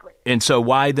 Exactly. And so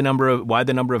why the number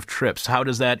of trips? How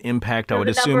does that impact? So I would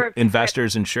assume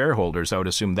investors and shareholders. I would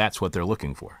assume that's what they're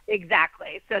looking for.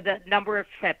 Exactly. So the number of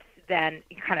trips then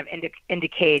kind of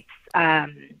indicates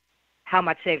how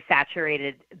much they've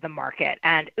saturated the market.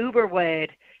 And Uber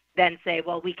would then say,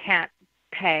 well, we can't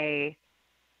pay.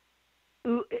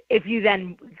 If you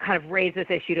then kind of raise this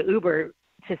issue to Uber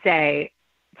to say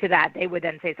to that, they would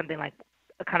then say something like,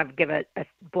 kind of give a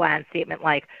bland statement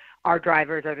like, our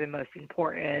drivers are the most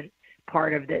important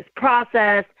part of this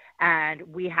process, and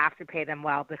we have to pay them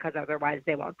well because otherwise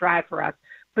they won't drive for us.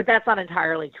 But that's not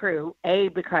entirely true. A,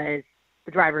 because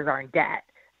the drivers are in debt,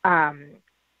 and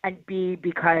B,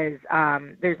 because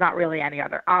there's not really any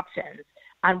other options.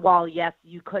 And while, yes,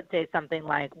 you could say something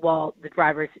like, well, the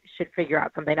drivers should figure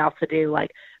out something else to do,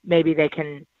 like maybe they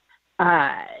can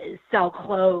sell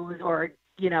clothes or,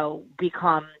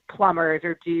 become plumbers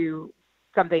or do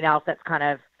something else that's kind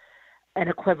of an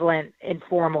equivalent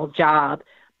informal job.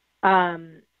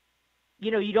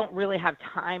 You don't really have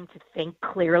time to think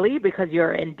clearly because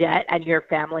you're in debt and your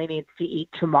family needs to eat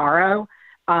tomorrow.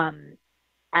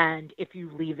 And if you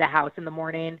leave the house in the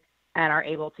morning and are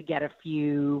able to get a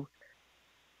few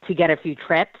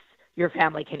trips, your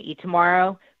family can eat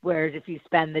tomorrow. Whereas if you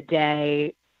spend the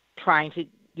day trying to,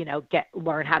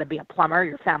 learn how to be a plumber,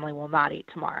 your family will not eat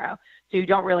tomorrow. So you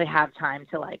don't really have time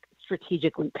to like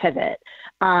strategically pivot.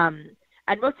 And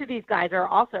most of these guys are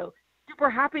also super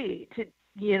happy to,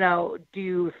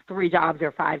 do 3 jobs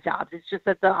or 5 jobs. It's just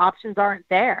that the options aren't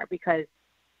there because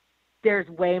there's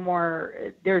way more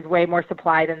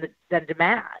supply than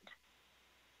demand.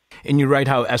 And you write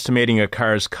how estimating a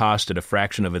car's cost at a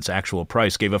fraction of its actual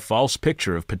price gave a false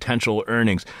picture of potential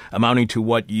earnings, amounting to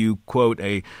what you, quote,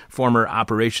 a former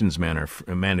operations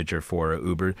manager for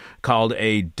Uber, called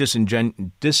a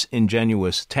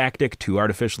disingenuous tactic to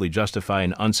artificially justify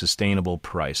an unsustainable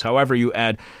price. However, you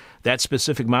add, that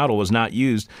specific model was not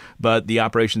used, but the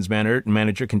operations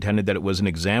manager contended that it was an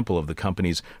example of the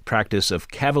company's practice of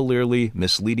cavalierly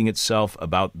misleading itself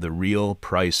about the real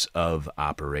price of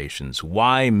operations.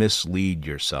 Why mislead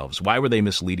yourselves? Why were they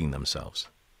misleading themselves?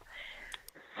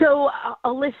 So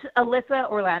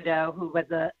Alyssa Orlando, who was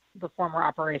the former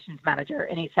operations manager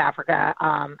in East Africa,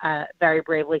 very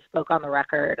bravely spoke on the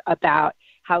record about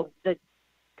how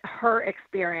her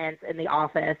experience in the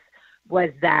office was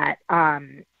that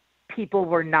people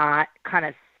were not kind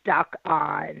of stuck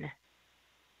on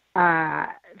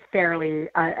fairly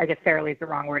is the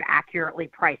wrong word, accurately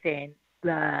pricing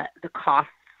the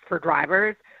costs for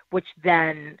drivers, which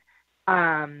then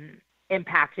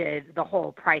impacted the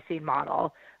whole pricing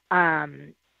model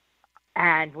and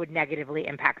would negatively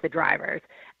impact the drivers.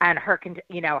 And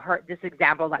this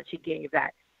example that she gave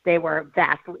that they were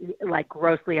vastly, like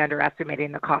grossly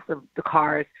underestimating the cost of the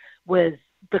cars was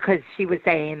because she was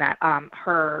saying that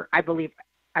I believe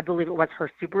it was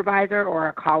her supervisor or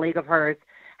a colleague of hers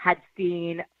had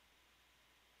seen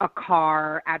a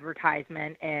car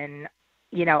advertisement in,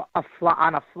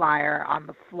 on a flyer on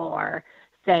the floor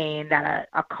saying that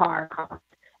a car cost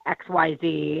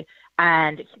XYZ,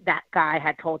 and that guy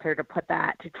had told her to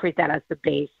treat that as the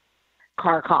base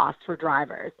car cost for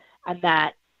drivers. And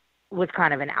that was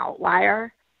kind of an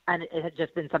outlier. And it had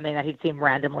just been something that he'd seen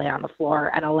randomly on the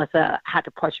floor. And Alyssa had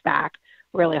to push back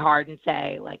really hard and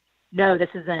say, like, no, this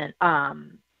isn't,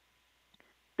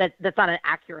 that's not an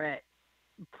accurate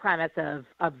premise of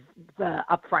the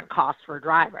upfront costs for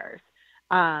drivers.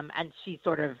 And she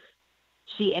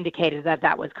indicated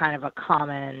that was kind of a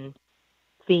common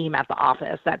theme at the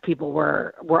office, that people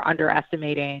were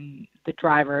underestimating the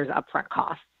drivers' upfront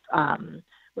costs,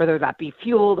 whether that be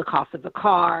fuel, the cost of the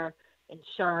car,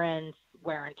 insurance,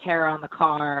 wear and tear on the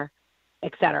car,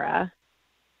 etc.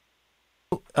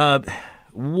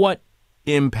 What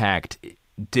impact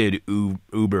did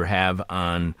Uber have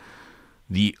on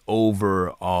the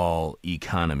overall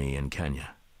economy in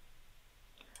Kenya?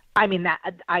 I mean, that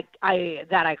I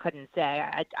couldn't say.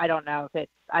 I don't know if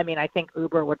it's, I mean, I think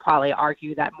Uber would probably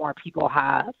argue that more people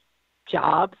have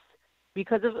jobs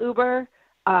because of Uber.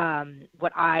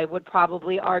 What I would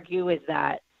probably argue is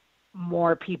that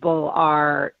more people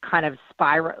are kind of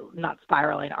are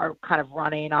kind of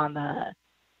running on the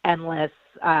endless,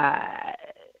 I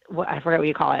forget what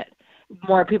you call it.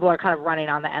 More people are kind of running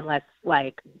on the endless,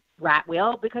 like, rat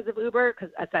wheel because of Uber, because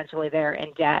essentially they're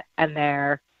in debt and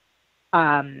they're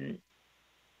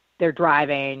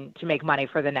driving to make money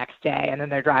for the next day, and then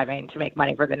they're driving to make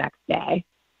money for the next day.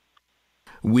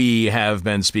 We have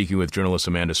been speaking with journalist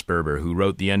Amanda Sperber, who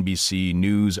wrote the NBC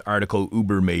News article,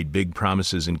 Uber Made Big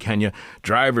Promises in Kenya.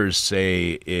 Drivers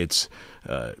say it's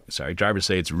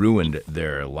ruined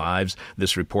their lives.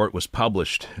 This report was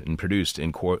published and produced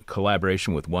in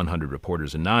collaboration with 100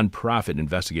 Reporters, a nonprofit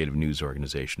investigative news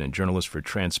organization, and Journalists for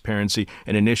Transparency,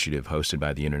 an initiative hosted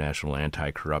by the International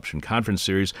Anti-Corruption Conference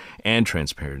Series and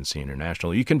Transparency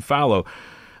International. You can follow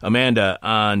Amanda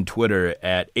on Twitter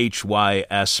at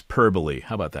HYSPerbally.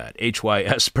 How about that?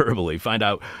 HYSPerbally. Find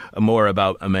out more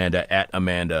about Amanda at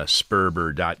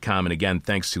amandasperber.com. And again,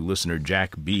 thanks to listener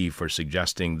Jack B. for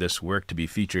suggesting this work to be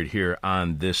featured here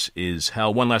on This Is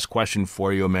Hell. One last question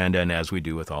for you, Amanda, and as we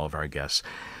do with all of our guests.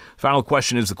 Final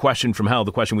question is the question from hell,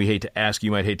 the question we hate to ask, you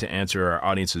might hate to answer. Our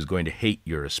audience is going to hate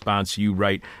your response. You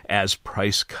write, as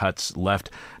price cuts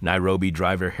left Nairobi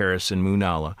driver Harrison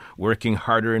Munala working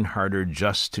harder and harder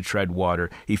just to tread water,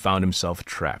 he found himself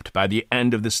trapped. By the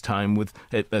end of his time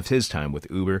with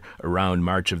Uber, around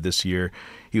March of this year,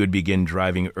 he would begin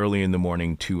driving early in the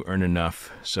morning to earn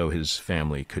enough so his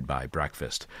family could buy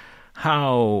breakfast.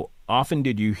 How often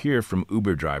did you hear from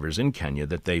Uber drivers in Kenya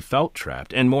that they felt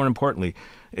trapped? And more importantly,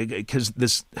 because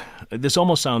this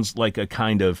almost sounds like a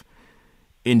kind of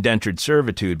indentured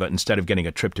servitude, but instead of getting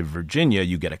a trip to Virginia,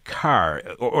 you get a car.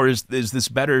 Or is this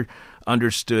better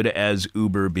understood as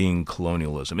Uber being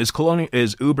colonialism? Is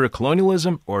Uber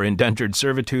colonialism or indentured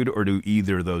servitude, or do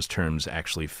either of those terms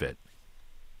actually fit?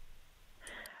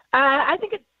 I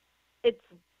think it's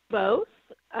both,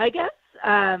 I guess.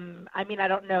 I mean, I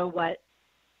don't know what.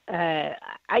 I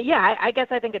guess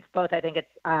I think it's both. I think it's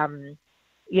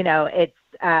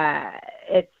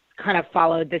it's kind of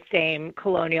followed the same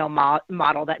colonial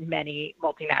model that many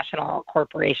multinational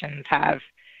corporations have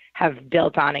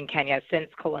built on in Kenya since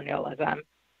colonialism.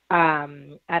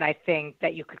 And I think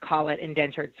that you could call it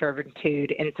indentured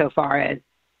servitude insofar as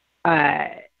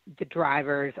the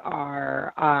drivers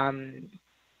are,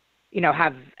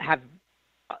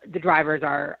 the drivers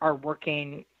are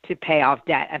working to pay off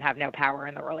debt and have no power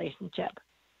in the relationship.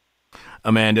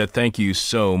 Amanda, thank you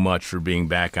so much for being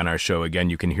back on our show.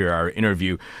 Again, you can hear our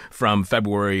interview from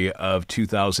February of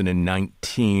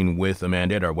 2019 with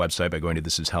Amanda at our website by going to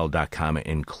thisishell.com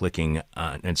and clicking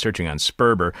on and searching on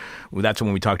Sperber. That's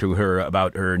when we talked to her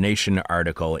about her Nation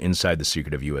article, Inside the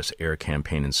Secret of U.S. Air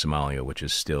Campaign in Somalia, which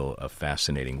is still a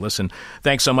fascinating listen.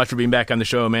 Thanks so much for being back on the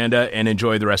show, Amanda, and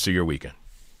enjoy the rest of your weekend.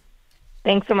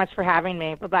 Thanks so much for having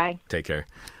me. Bye-bye. Take care.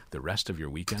 The rest of your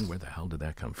weekend? Where the hell did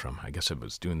that come from? I guess I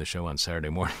was doing the show on Saturday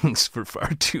mornings for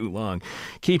far too long.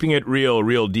 Keeping it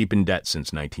real deep in debt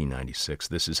since 1996.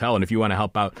 This is Hell. And if you want to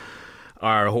help out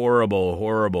our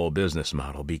horrible business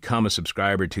model, become a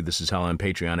subscriber to This Is Hell on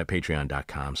Patreon at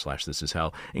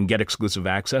patreon.com/thisishell and get exclusive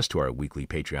access to our weekly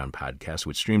Patreon podcast,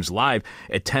 which streams live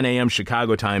at 10 a.m.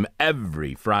 Chicago time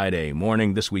every Friday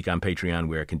morning. This week on Patreon,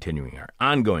 we are continuing our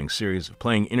ongoing series of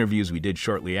playing interviews we did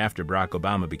shortly after Barack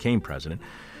Obama became president,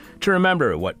 to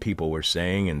remember what people were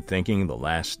saying and thinking the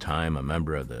last time a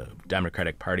member of the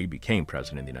Democratic Party became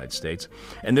president of the United States.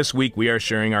 And this week we are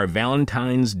sharing our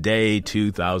Valentine's Day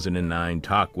 2009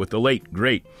 talk with the late,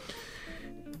 great,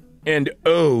 and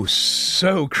oh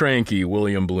so cranky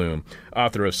William Bloom,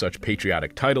 author of such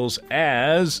patriotic titles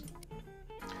as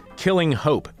Killing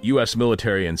Hope, U.S.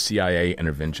 Military and CIA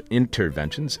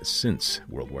Interventions Since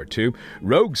World War II,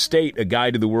 Rogue State, A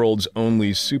Guide to the World's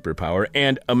Only Superpower,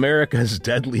 and America's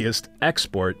Deadliest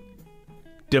Export,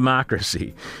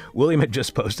 democracy. William had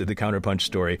just posted the Counterpunch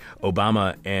story,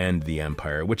 Obama and the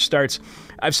Empire, which starts,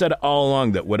 I've said all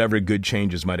along that whatever good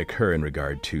changes might occur in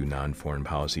regard to non-foreign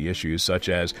policy issues, such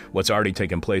as what's already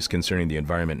taken place concerning the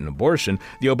environment and abortion,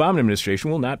 the Obama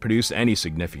administration will not produce any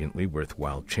significantly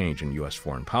worthwhile change in U.S.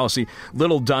 foreign policy.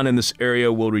 Little done in this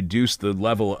area will reduce the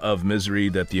level of misery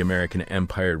that the American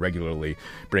empire regularly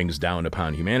brings down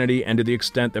upon humanity, and to the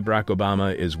extent that Barack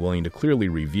Obama is willing to clearly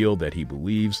reveal that he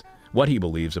believes what he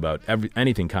believes about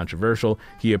anything controversial,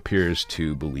 he appears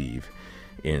to believe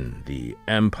in the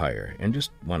empire. And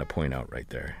just want to point out right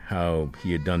there how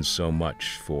he had done so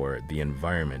much for the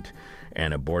environment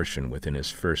and abortion within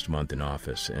his first month in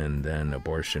office, and then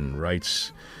abortion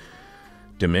rights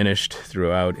diminished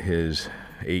throughout his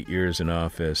 8 years in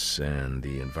office, and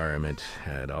the environment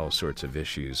had all sorts of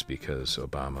issues because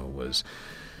Obama was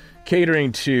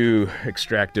catering to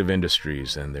extractive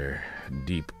industries and their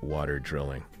deep water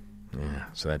drilling. Yeah,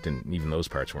 so that even those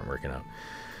parts weren't working out.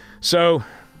 So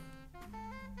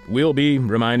we'll be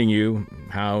reminding you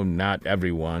how not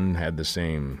everyone had the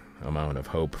same amount of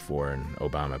hope for an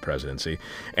Obama presidency,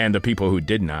 and the people who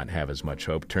did not have as much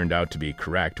hope turned out to be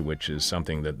correct, which is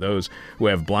something that those who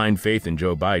have blind faith in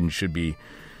Joe Biden should be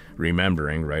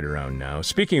remembering right around now.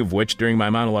 Speaking of which, during my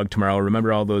monologue tomorrow,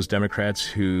 remember all those Democrats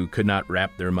who could not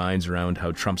wrap their minds around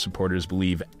how Trump supporters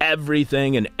believe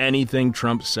everything and anything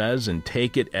Trump says and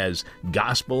take it as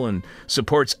gospel and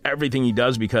supports everything he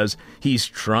does because he's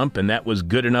Trump and that was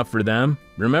good enough for them?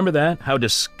 Remember that? How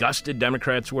disgusted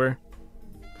Democrats were?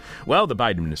 Well, the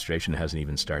Biden administration hasn't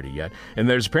even started yet, and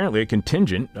there's apparently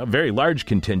a very large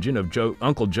contingent of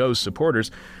Uncle Joe's supporters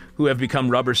who have become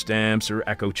rubber stamps or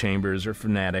echo chambers or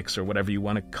fanatics or whatever you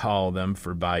want to call them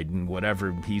for Biden.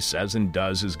 Whatever he says and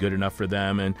does is good enough for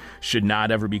them and should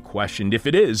not ever be questioned. If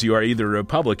it is, you are either a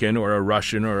Republican or a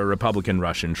Russian or a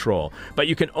Republican-Russian troll. But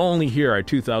you can only hear our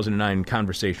 2009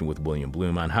 conversation with William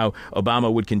Bloom on how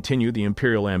Obama would continue the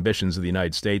imperial ambitions of the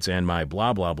United States and my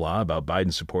blah, blah, blah about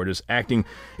Biden supporters acting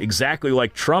exactly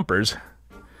like Trumpers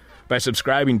by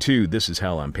subscribing to This Is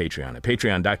Hell on Patreon. At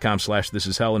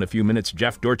patreon.com/thisishell. In a few minutes,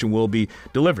 Jeff Dorchin will be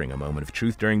delivering a moment of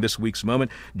truth during this week's moment.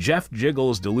 Jeff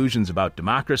Jiggles' Delusions About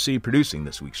Democracy. Producing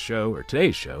this week's show, or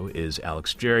today's show, is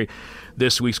Alex Jerry.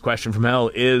 This week's question from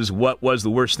hell is, what was the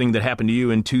worst thing that happened to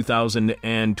you in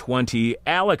 2020?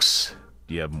 Alex,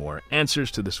 do you have more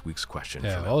answers to this week's question?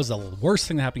 Yeah, what was the worst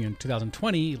thing that happened in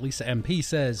 2020? Lisa MP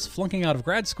says, flunking out of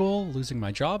grad school, losing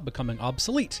my job, becoming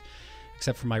obsolete,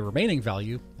 except for my remaining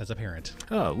value as a parent.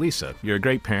 Oh, Lisa, you're a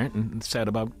great parent and sad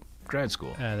about grad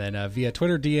school. And then via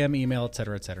Twitter, DM, email,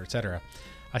 etc., etc., etc.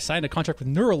 I signed a contract with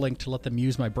Neuralink to let them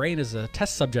use my brain as a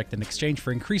test subject in exchange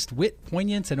for increased wit,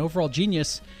 poignance, and overall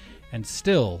genius, and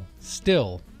still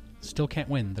can't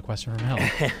win the question from hell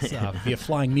via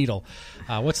Flying Needle.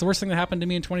 What's the worst thing that happened to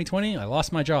me in 2020? I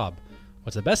lost my job.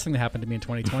 What's the best thing that happened to me in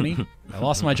 2020? I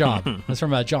lost my job. That's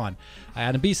from John.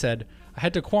 Adam B said, I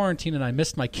had to quarantine and I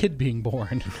missed my kid being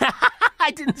born.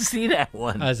 I didn't see that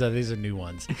one. These are new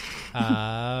ones.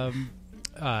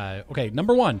 Okay,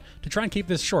 number one, to try and keep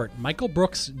this short, Michael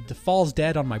Brooks falls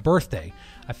dead on my birthday.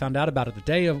 I found out about it the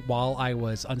day while I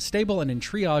was unstable and in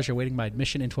triage awaiting my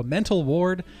admission into a mental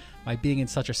ward. My being in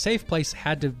such a safe place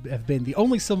had to have been the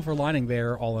only silver lining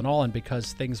there, all in all, and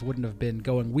because things wouldn't have been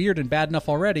going weird and bad enough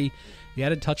already, the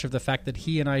added touch of the fact that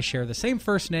he and I share the same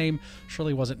first name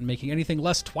surely wasn't making anything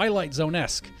less Twilight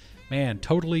Zone-esque. Man,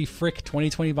 totally frick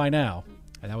 2020 by now.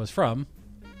 And that was from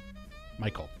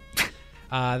Michael.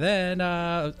 One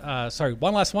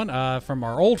last one from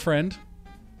our old friend,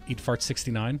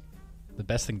 EatFart69. The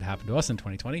best thing to happen to us in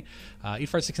 2020.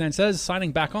 EatFart69 says,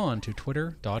 signing back on to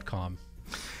Twitter.com.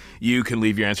 You can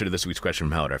leave your answer to this week's question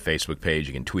from hell at our Facebook page.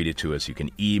 You can tweet it to us. You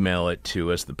can email it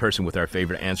to us. The person with our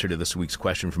favorite answer to this week's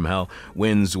question from hell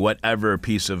wins whatever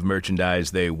piece of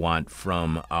merchandise they want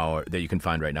that you can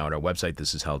find right now at our website,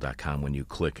 thisishell.com, when you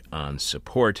click on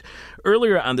support.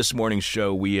 Earlier on this morning's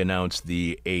show, we announced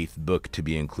the 8th book to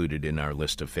be included in our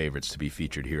list of favorites to be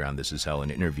featured here on This Is Hell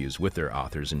in interviews with their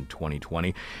authors in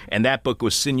 2020. And that book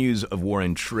was Sinews of War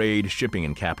and Trade, Shipping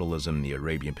and Capitalism in the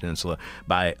Arabian Peninsula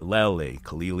by Lele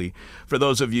Khalili. For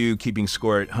those of you keeping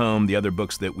score at home, the other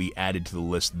books that we added to the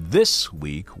list this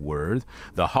week were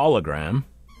The Hologram,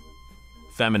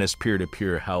 Feminist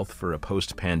Peer-to-Peer Health for a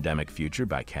Post-Pandemic Future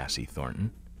by Cassie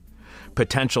Thornton,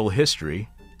 Potential History,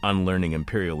 Unlearning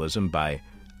Imperialism by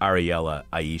Ariella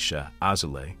Aisha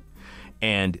Azoulay,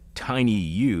 and Tiny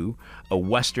You, A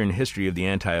Western History of the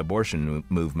Anti-Abortion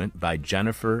Movement by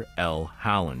Jennifer L.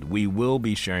 Holland. We will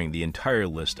be sharing the entire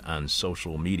list on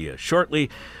social media shortly.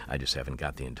 I just haven't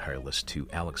got the entire list to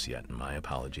Alex yet, and my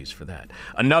apologies for that.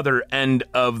 Another end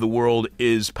of the world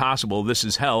is possible. This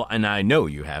is Hell, and I know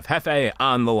you have Hefe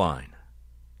on the line.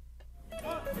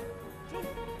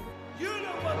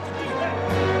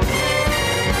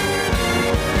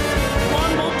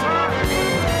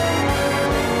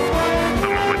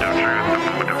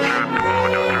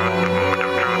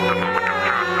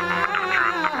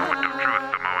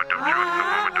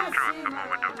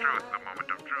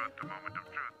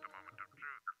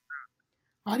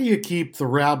 How do you keep the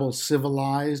rabble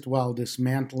civilized while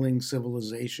dismantling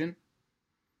civilization?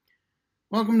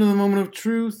 Welcome to the moment of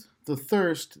truth, the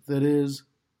thirst that is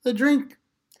the drink.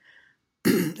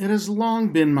 It has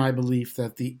long been my belief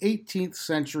that the 18th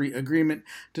century agreement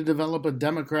to develop a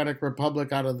democratic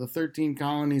republic out of the 13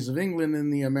 colonies of England in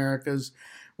the Americas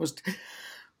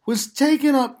was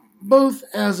taken up both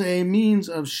as a means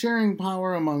of sharing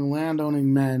power among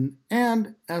landowning men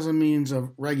and as a means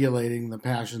of regulating the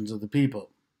passions of the people.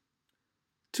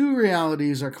 Two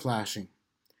realities are clashing.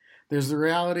 There's the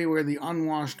reality where the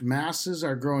unwashed masses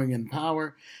are growing in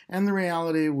power, and the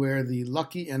reality where the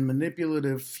lucky and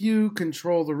manipulative few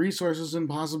control the resources and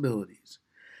possibilities.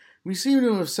 We seem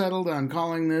to have settled on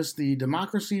calling this the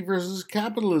democracy versus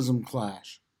capitalism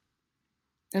clash.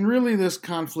 And really, this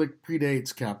conflict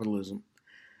predates capitalism.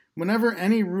 Whenever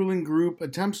any ruling group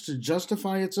attempts to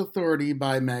justify its authority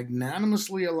by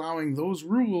magnanimously allowing those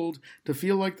ruled to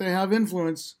feel like they have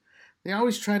influence, they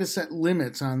always try to set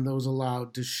limits on those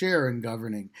allowed to share in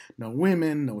governing. No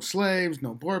women, no slaves,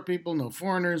 no poor people, no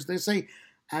foreigners. They say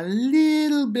a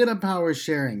little bit of power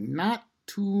sharing, not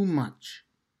too much.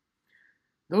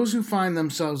 Those who find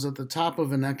themselves at the top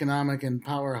of an economic and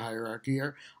power hierarchy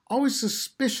are always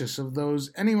suspicious of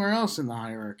those anywhere else in the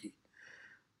hierarchy.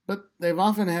 But they've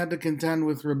often had to contend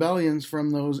with rebellions from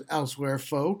those elsewhere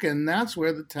folk, and that's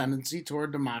where the tendency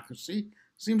toward democracy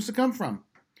seems to come from.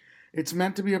 It's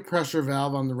meant to be a pressure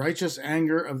valve on the righteous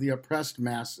anger of the oppressed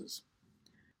masses.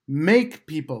 Make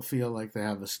people feel like they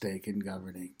have a stake in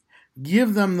governing.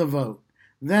 Give them the vote.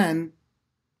 Then,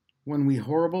 when we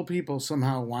horrible people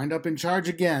somehow wind up in charge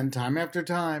again, time after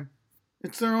time,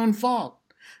 it's their own fault.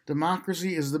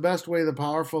 Democracy is the best way the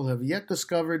powerful have yet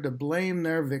discovered to blame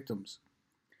their victims.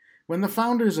 When the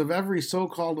founders of every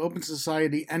so-called open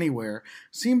society anywhere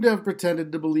seem to have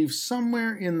pretended to believe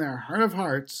somewhere in their heart of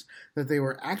hearts that they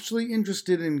were actually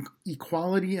interested in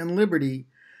equality and liberty,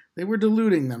 they were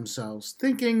deluding themselves,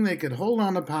 thinking they could hold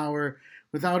on to power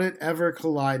without it ever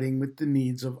colliding with the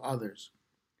needs of others.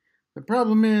 The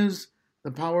problem is,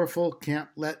 the powerful can't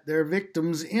let their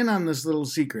victims in on this little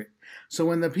secret. So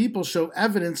when the people show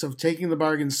evidence of taking the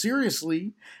bargain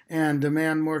seriously and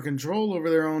demand more control over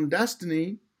their own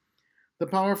destiny, the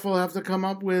powerful have to come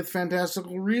up with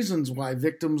fantastical reasons why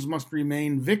victims must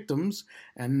remain victims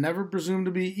and never presume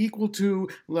to be equal to,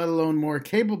 let alone more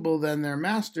capable than their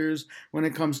masters when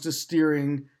it comes to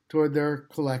steering toward their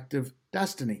collective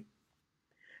destiny.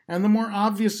 And the more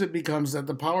obvious it becomes that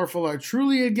the powerful are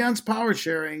truly against power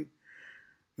sharing,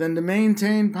 then to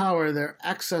maintain power, their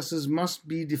excesses must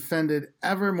be defended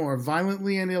ever more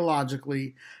violently and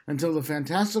illogically until the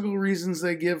fantastical reasons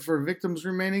they give for victims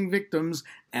remaining victims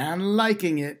and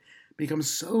liking it become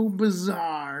so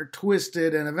bizarre,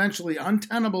 twisted, and eventually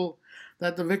untenable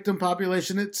that the victim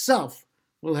population itself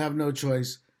will have no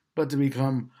choice but to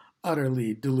become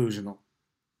utterly delusional.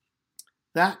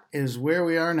 That is where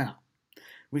we are now.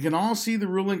 We can all see the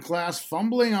ruling class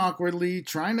fumbling awkwardly,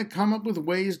 trying to come up with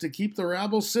ways to keep the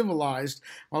rabble civilized,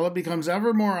 while it becomes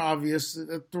ever more obvious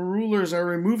that the rulers are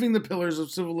removing the pillars of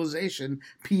civilization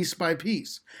piece by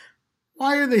piece.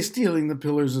 Why are they stealing the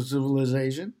pillars of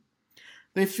civilization?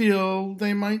 They feel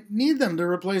they might need them to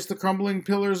replace the crumbling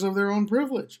pillars of their own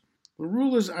privilege. The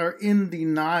rulers are in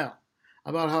denial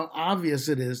about how obvious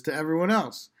it is to everyone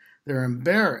else. They're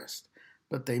embarrassed.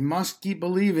 But they must keep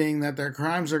believing that their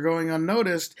crimes are going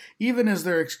unnoticed, even as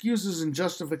their excuses and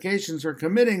justifications for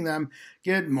committing them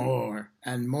get more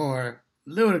and more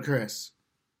ludicrous.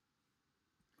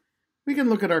 We can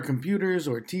look at our computers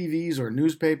or TVs or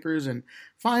newspapers and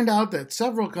find out that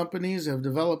several companies have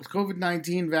developed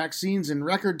COVID-19 vaccines in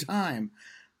record time.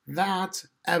 That's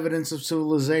evidence of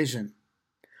civilization.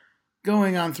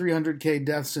 Going on 300,000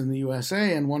 deaths in the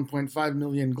USA and 1.5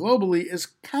 million globally is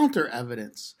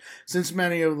counter-evidence, since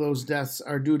many of those deaths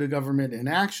are due to government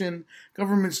inaction,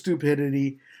 government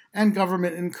stupidity, and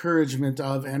government encouragement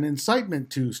of and incitement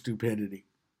to stupidity.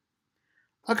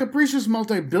 A capricious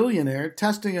multi-billionaire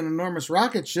testing an enormous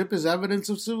rocket ship is evidence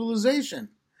of civilization.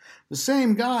 The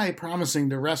same guy promising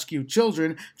to rescue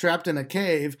children trapped in a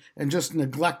cave and just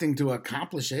neglecting to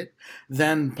accomplish it,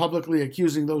 then publicly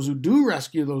accusing those who do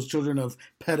rescue those children of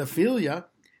pedophilia,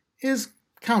 is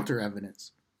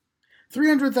counter-evidence.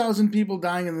 300,000 people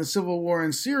dying in the civil war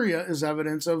in Syria is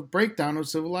evidence of breakdown of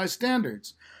civilized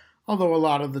standards, although a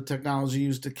lot of the technology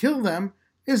used to kill them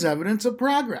is evidence of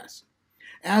progress,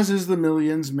 as is the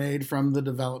millions made from the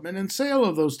development and sale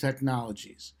of those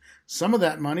technologies. Some of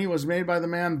that money was made by the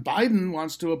man Biden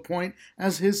wants to appoint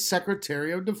as his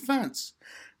Secretary of Defense,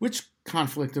 which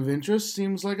conflict of interest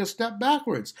seems like a step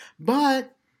backwards.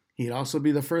 But he'd also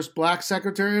be the first black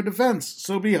Secretary of Defense,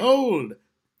 so behold,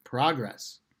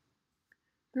 progress.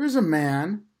 There is a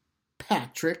man,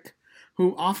 Patrick,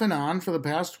 who off and on for the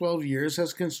past 12 years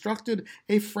has constructed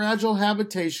a fragile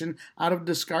habitation out of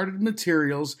discarded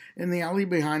materials in the alley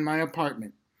behind my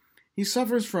apartment. He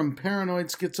suffers from paranoid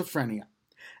schizophrenia.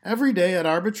 Every day at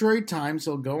arbitrary times,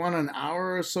 he'll go on an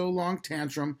hour or so long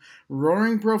tantrum,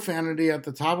 roaring profanity at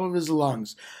the top of his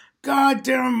lungs.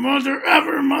 Goddamn mother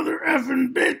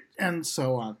effing bitch, and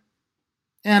so on.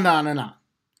 And on and on.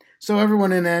 So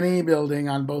everyone in any building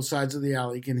on both sides of the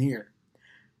alley can hear.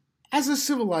 As a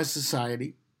civilized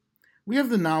society, we have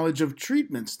the knowledge of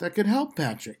treatments that could help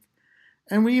Patrick.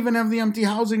 And we even have the empty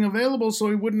housing available so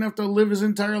he wouldn't have to live his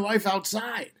entire life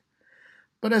outside.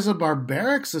 But as a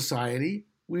barbaric society,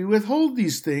 we withhold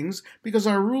these things because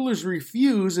our rulers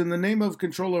refuse, in the name of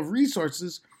control of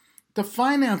resources, to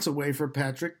finance a way for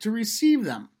Patrick to receive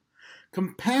them.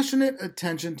 Compassionate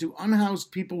attention to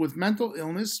unhoused people with mental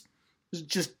illness is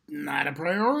just not a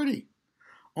priority.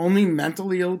 Only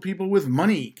mentally ill people with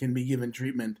money can be given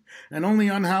treatment, and only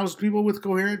unhoused people with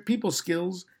coherent people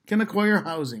skills can acquire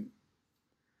housing.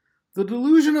 The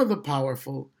delusion of the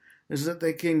powerful is that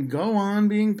they can go on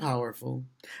being powerful,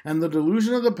 and the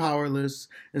delusion of the powerless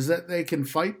is that they can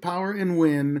fight power and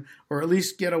win, or at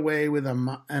least get away with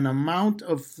an amount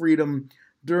of freedom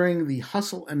during the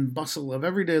hustle and bustle of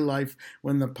everyday life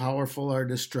when the powerful are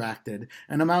distracted,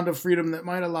 an amount of freedom that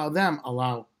might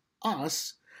allow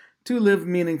us, to live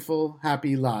meaningful,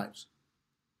 happy lives.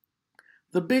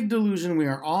 The big delusion we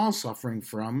are all suffering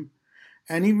from,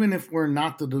 and even if we're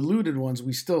not the deluded ones,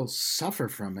 we still suffer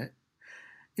from it,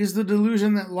 is the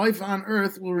delusion that life on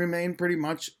Earth will remain pretty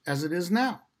much as it is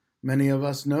now. Many of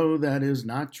us know that is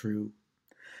not true.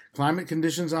 Climate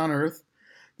conditions on Earth,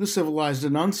 the civilized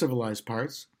and uncivilized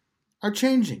parts, are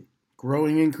changing,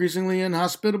 growing increasingly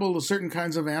inhospitable to certain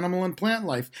kinds of animal and plant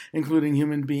life, including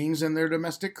human beings and their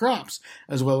domestic crops,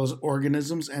 as well as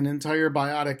organisms and entire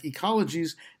biotic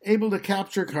ecologies able to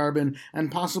capture carbon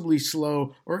and possibly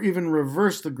slow or even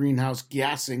reverse the greenhouse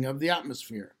gassing of the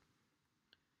atmosphere.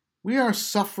 We are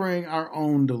suffering our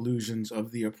own delusions of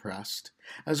the oppressed,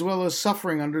 as well as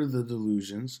suffering under the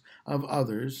delusions of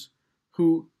others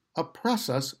who oppress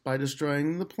us by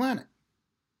destroying the planet.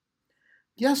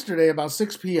 Yesterday, about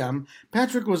 6 p.m.,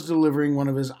 Patrick was delivering one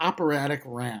of his operatic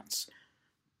rants.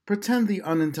 Pretend the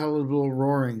unintelligible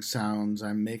roaring sounds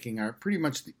I'm making are pretty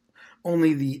much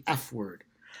only the F word.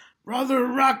 Brother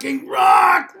rocking,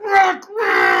 rock, rock,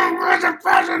 brother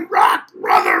pheasant, rock,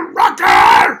 brother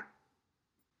rocker!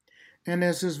 And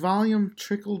as his volume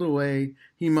trickled away,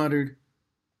 he muttered,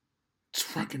 "It's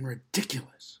fucking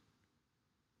ridiculous."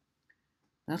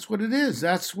 That's what it is.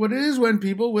 That's what it is when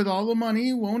people with all the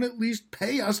money won't at least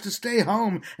pay us to stay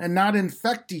home and not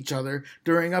infect each other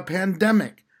during a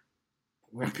pandemic.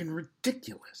 Fucking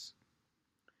ridiculous.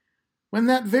 When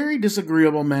that very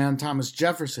disagreeable man, Thomas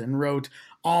Jefferson, wrote,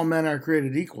 "All men are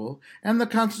created equal," and the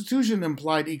Constitution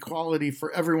implied equality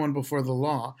for everyone before the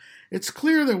law, it's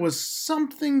clear there was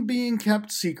something being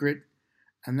kept secret,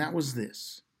 and that was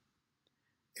this.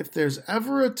 If there's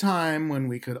ever a time when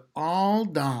we could all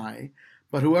die,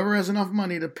 but whoever has enough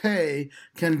money to pay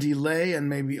can delay and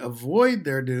maybe avoid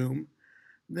their doom,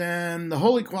 then the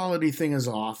whole equality thing is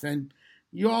off, and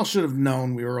you all should have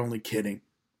known we were only kidding.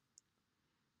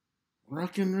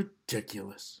 Fucking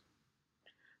ridiculous.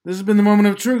 This has been the Moment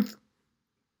of Truth.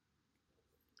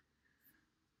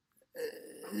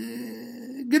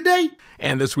 Good day.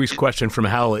 And this week's question from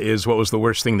hell is, what was the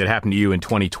worst thing that happened to you in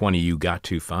 2020? You got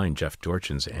to find Jeff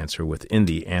Dorchen's answer within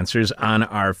the answers on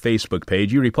our Facebook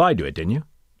page. You replied to it, didn't you?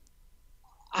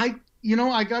 I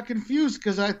got confused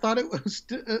because I thought it was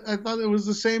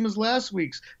the same as last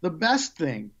week's. The best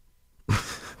thing.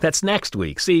 That's next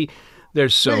week. See,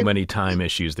 there's so many time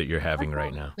issues that you're having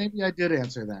right now. Maybe I did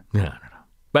answer that. Yeah, I don't know.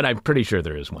 But I'm pretty sure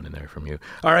there is one in there from you.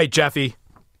 All right, Jeffy.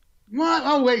 What?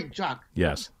 Oh, wait, Jock.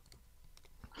 Yes.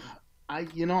 I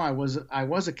was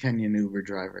a Kenyan Uber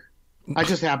driver. I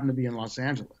just happened to be in Los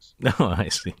Angeles. Oh, I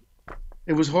see.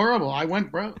 It was horrible. I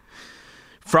went broke.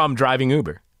 From driving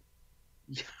Uber?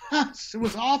 Yes, it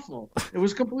was awful. It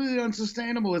was completely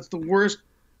unsustainable. It's the worst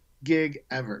gig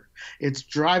ever. It's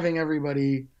driving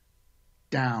everybody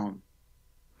down.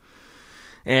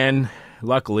 And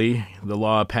luckily, the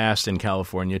law passed in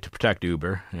California to protect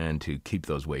Uber and to keep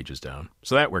those wages down.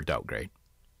 So that worked out great.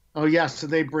 Oh, yes. So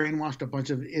they brainwashed a bunch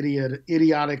of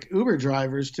idiotic Uber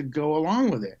drivers to go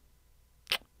along with it.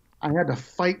 I had to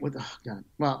fight with, oh, God.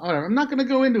 Well, all right, I'm not going to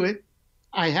go into it.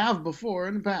 I have before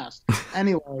in the past.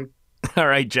 Anyway. All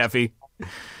right, Jeffy.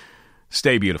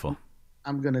 Stay beautiful.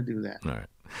 I'm going to do that. All right.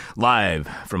 Live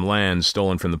from lands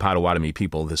stolen from the Potawatomi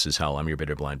people, this is Hell. I'm your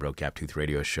bitter, blind, broke, gap-toothed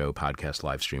radio show, podcast,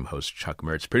 live stream host Chuck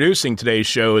Mertz. Producing today's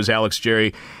show is Alex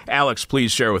Jerry. Alex, please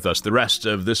share with us the rest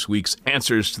of this week's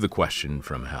answers to the question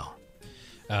from hell.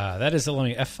 That is, let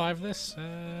me F5 this.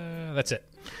 That's it.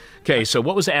 Okay, so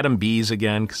what was Adam B's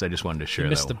again? Because I just wanted to share he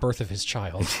missed that the birth of his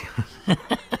child.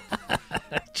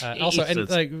 Also, and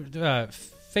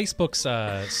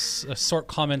Facebook's sort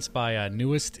comments by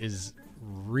newest is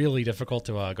really difficult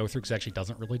to go through because it actually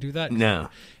doesn't really do that. No.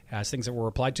 It has things that were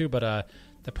replied to, but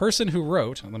the person who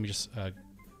wrote, let me just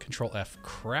Control F,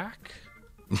 crack.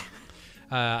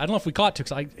 I don't know if we got to,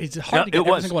 because it's hard to get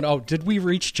everything going. Oh, did we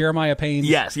reach Jeremiah Payne's?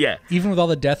 Yes, yeah. Even with all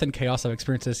the death and chaos I've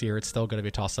experienced this year, it's still going to be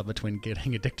a toss-up between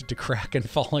getting addicted to crack and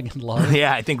falling in love.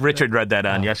 Yeah, I think Richard read that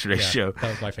on yesterday's show. That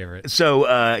was my favorite. So,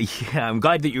 I'm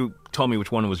glad that you told me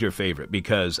which one was your favorite,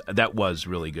 because that was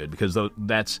really good, because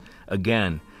that's,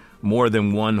 again, more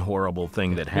than one horrible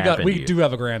thing that happened. We do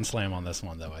have a grand slam on this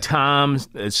one, though. Tom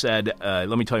said,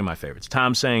 let me tell you my favorites.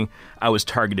 Tom saying, I was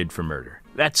targeted for murder.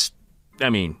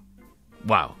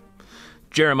 Wow.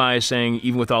 Jeremiah saying,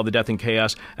 even with all the death and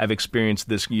chaos I've experienced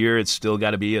this year, it's still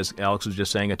got to be, as Alex was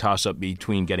just saying, a toss-up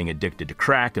between getting addicted to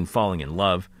crack and falling in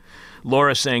love.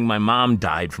 Laura saying, my mom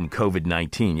died from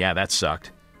COVID-19. Yeah, that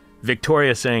sucked.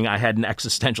 Victoria saying, I had an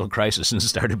existential crisis and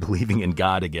started believing in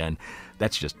God again.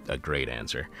 That's just a great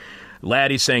answer.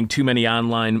 Laddie saying, too many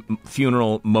online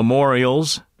funeral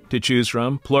memorials to choose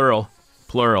from.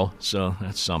 Plural, so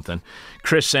that's something.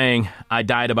 Chris saying, I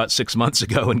died about 6 months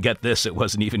ago, and get this, it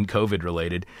wasn't even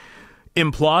COVID-related.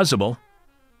 Implausible,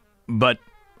 but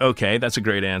okay, that's a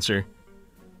great answer.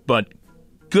 But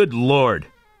good Lord.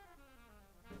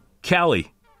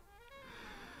 Kelly,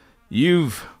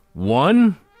 you've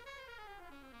won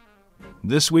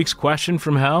this week's question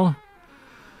from hell.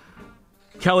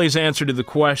 Kelly's answer to the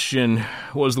question,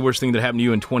 what was the worst thing that happened to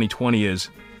you in 2020, is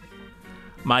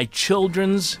my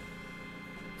children's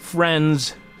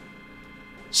friends'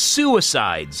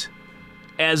 suicides,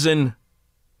 as in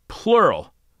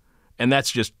plural. And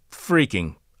that's just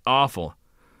freaking awful.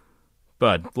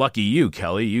 But lucky you,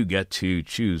 Kelly, you get to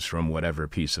choose from whatever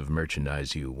piece of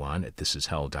merchandise you want at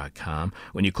thisishell.com.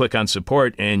 When you click on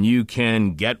support, and you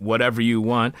can get whatever you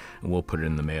want, and we'll put it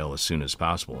in the mail as soon as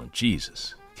possible. And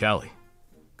Jesus, Kelly,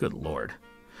 good Lord.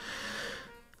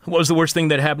 What was the worst thing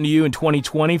that happened to you in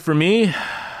 2020? For me,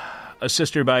 a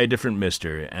sister by a different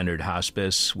mister entered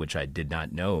hospice, which I did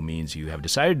not know means you have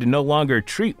decided to no longer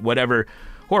treat whatever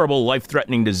horrible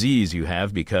life-threatening disease you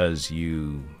have because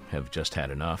you have just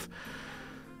had enough.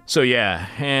 So yeah,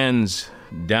 hands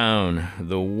down,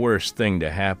 the worst thing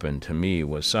to happen to me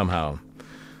was somehow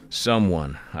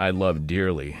someone I love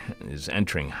dearly is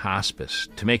entering hospice.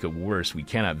 To make it worse, we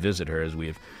cannot visit her, as we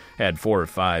have had 4 or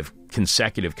 5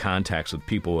 consecutive contacts with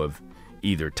people who have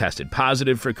either tested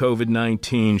positive for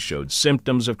COVID-19, showed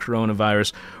symptoms of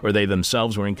coronavirus, or they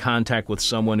themselves were in contact with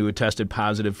someone who had tested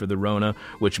positive for the Rona,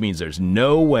 which means there's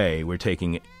no way we're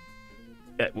taking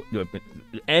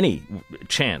any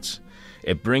chance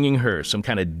at bringing her some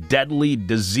kind of deadly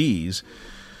disease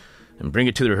and bring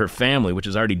it to her family, which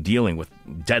is already dealing with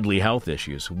deadly health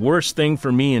issues. Worst thing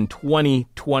for me in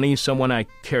 2020, someone I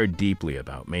care deeply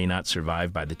about may not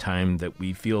survive by the time that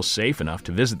we feel safe enough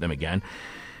to visit them again.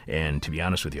 And to be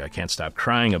honest with you, I can't stop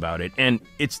crying about it. And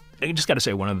I just got to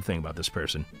say one other thing about this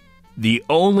person. The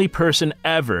only person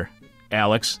ever,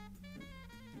 Alex,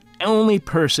 only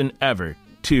person ever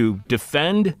to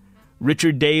defend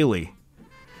Richard Daley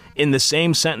in the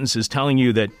same sentence as telling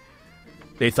you that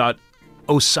they thought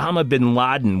Osama bin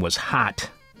Laden was hot.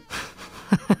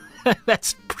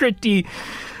 That's pretty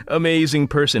amazing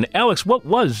person. Alex, what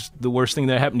was the worst thing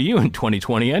that happened to you in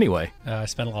 2020 anyway? I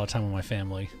spent a lot of time with my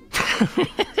family.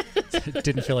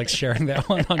 Didn't feel like sharing that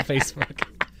one on Facebook.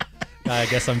 I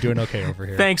guess I'm doing okay over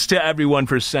here. Thanks to everyone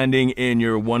for sending in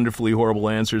your wonderfully horrible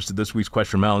answers to this week's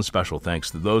question from hell, and special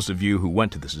thanks to those of you who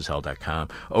went to thisishell.com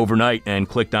overnight and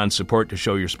clicked on support to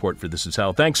show your support for This Is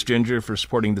Hell. Thanks, Ginger, for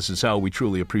supporting This Is Hell. We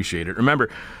truly appreciate it. Remember,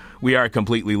 We are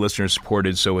completely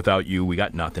listener-supported, so without you, we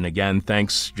got nothing. Again,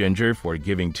 thanks, Ginger, for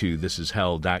giving to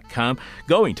thisishell.com,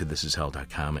 going to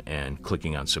thisishell.com and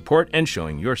clicking on support and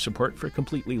showing your support for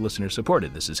completely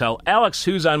listener-supported. This is Hell. Alex,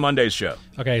 who's on Monday's show?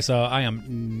 Okay, so I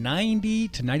am 90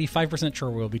 to 95% sure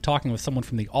we'll be talking with someone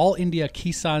from the All India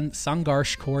Kisan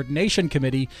Sangharsh Coordination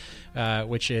Committee,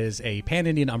 which is a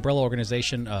pan-Indian umbrella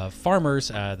organization of farmers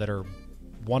that are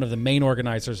one of the main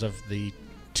organizers of the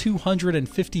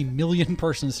 250 million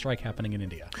person strike happening in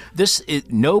India. This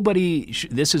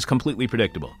is completely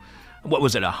predictable. What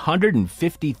was it,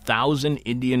 150,000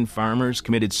 Indian farmers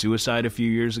committed suicide a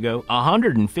few years ago?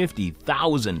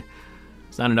 150,000.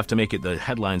 It's not enough to make it the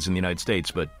headlines in the United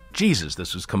States, but Jesus,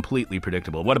 this was completely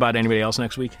predictable. What about anybody else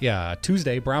next week? Yeah,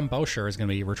 Tuesday, Bram Boucher is going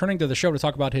to be returning to the show to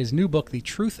talk about his new book, The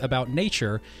Truth About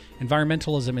Nature,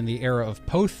 Environmentalism in the Era of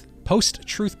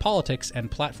Post-Truth Politics and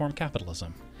Platform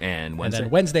Capitalism. And Wednesday? And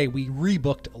then Wednesday, we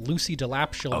rebooked Lucy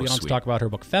DeLapp. She'll be on to talk about her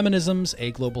book, Feminisms,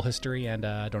 A Global History, and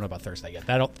I don't know about Thursday yet.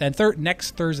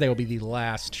 Next Thursday will be the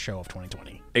last show of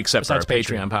 2020. Except for our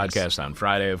Patreon podcast on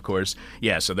Friday, of course.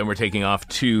 Yeah, so then we're taking off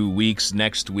 2 weeks.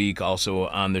 Next week, also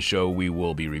on the show, we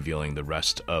will be revealing the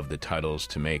rest of the titles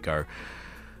to make our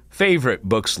favorite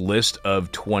books list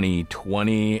of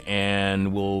 2020,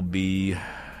 and we'll be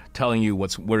telling you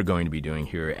what we're going to be doing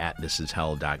here at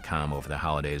thisishell.com over the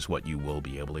holidays, what you will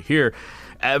be able to hear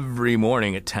every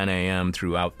morning at 10 a.m.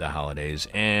 throughout the holidays.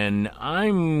 And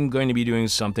I'm going to be doing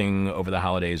something over the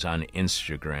holidays on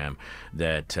Instagram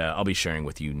that I'll be sharing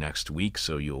with you next week,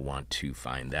 so you'll want to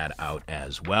find that out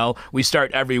as well. We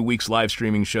start every week's live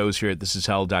streaming shows here at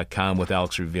thisishell.com with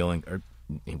Alex revealing...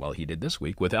 he did this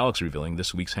week with Alex revealing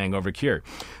this week's hangover cure.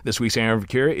 This week's hangover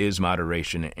cure is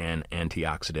moderation and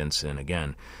antioxidants. And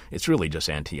again, it's really just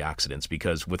antioxidants,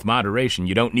 because with moderation,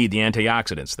 you don't need the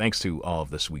antioxidants. Thanks to all of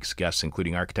this week's guests,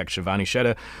 including architect Shivani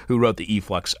Shetta, who wrote the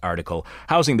eFlux article,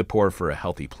 Housing the Poor for a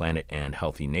Healthy Planet and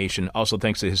Healthy Nation. Also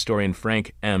thanks to historian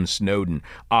Frank M. Snowden,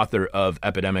 author of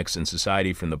Epidemics in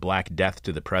Society from the Black Death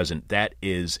to the Present. That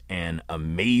is an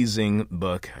amazing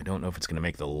book. I don't know if it's going to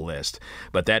make the list,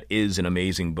 but that is an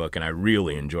amazing book, and I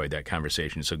really enjoyed that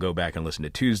conversation. So go back and listen to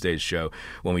Tuesday's show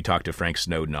when we talked to Frank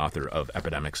Snowden, author of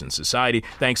Epidemics in Society.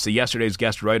 Thanks to yesterday's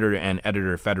guest writer and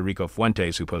editor Federico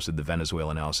Fuentes, who posted the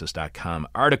VenezuelaAnalysis.com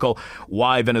article,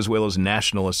 Why Venezuela's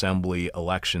National Assembly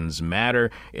Elections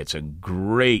Matter. It's a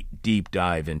great deep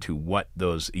dive into what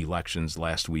those elections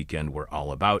last weekend were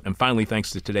all about. And finally,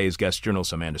 thanks to today's guest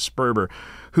journalist Amanda Sperber,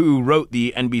 who wrote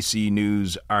the NBC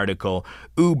News article,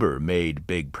 Uber Made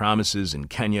Big Promises in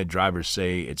Kenya. Drivers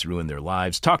say it's ruined their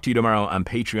lives. Talk to you tomorrow on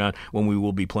Patreon, when we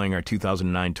will be playing our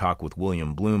 2009 talk with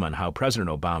William Bloom on how President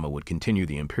Obama would continue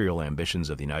the imperial ambitions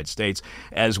of the United States,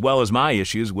 as well as my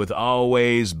issues with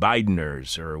always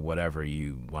Bideners, or whatever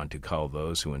you want to call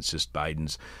those who insist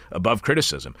Biden's above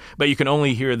criticism. But you can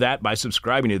only hear that by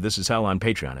subscribing to This Is Hell on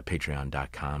Patreon at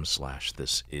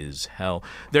patreon.com/thisishell.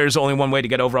 There's only one way to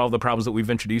get over all the problems that we've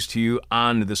introduced to you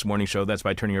on this morning show. That's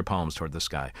by turning your palms toward the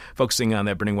sky, focusing on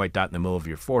that burning white dot in the middle of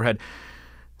your forehead,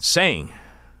 saying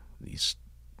these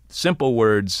simple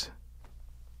words: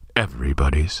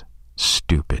 everybody's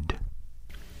stupid.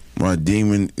 My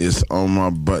demon is on my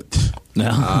butt.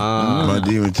 My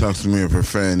demon talks to me in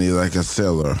profanity like a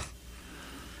sailor.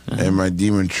 And my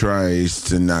demon tries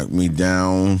to knock me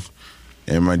down.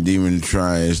 And my demon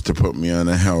tries to put me on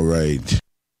a hell ride.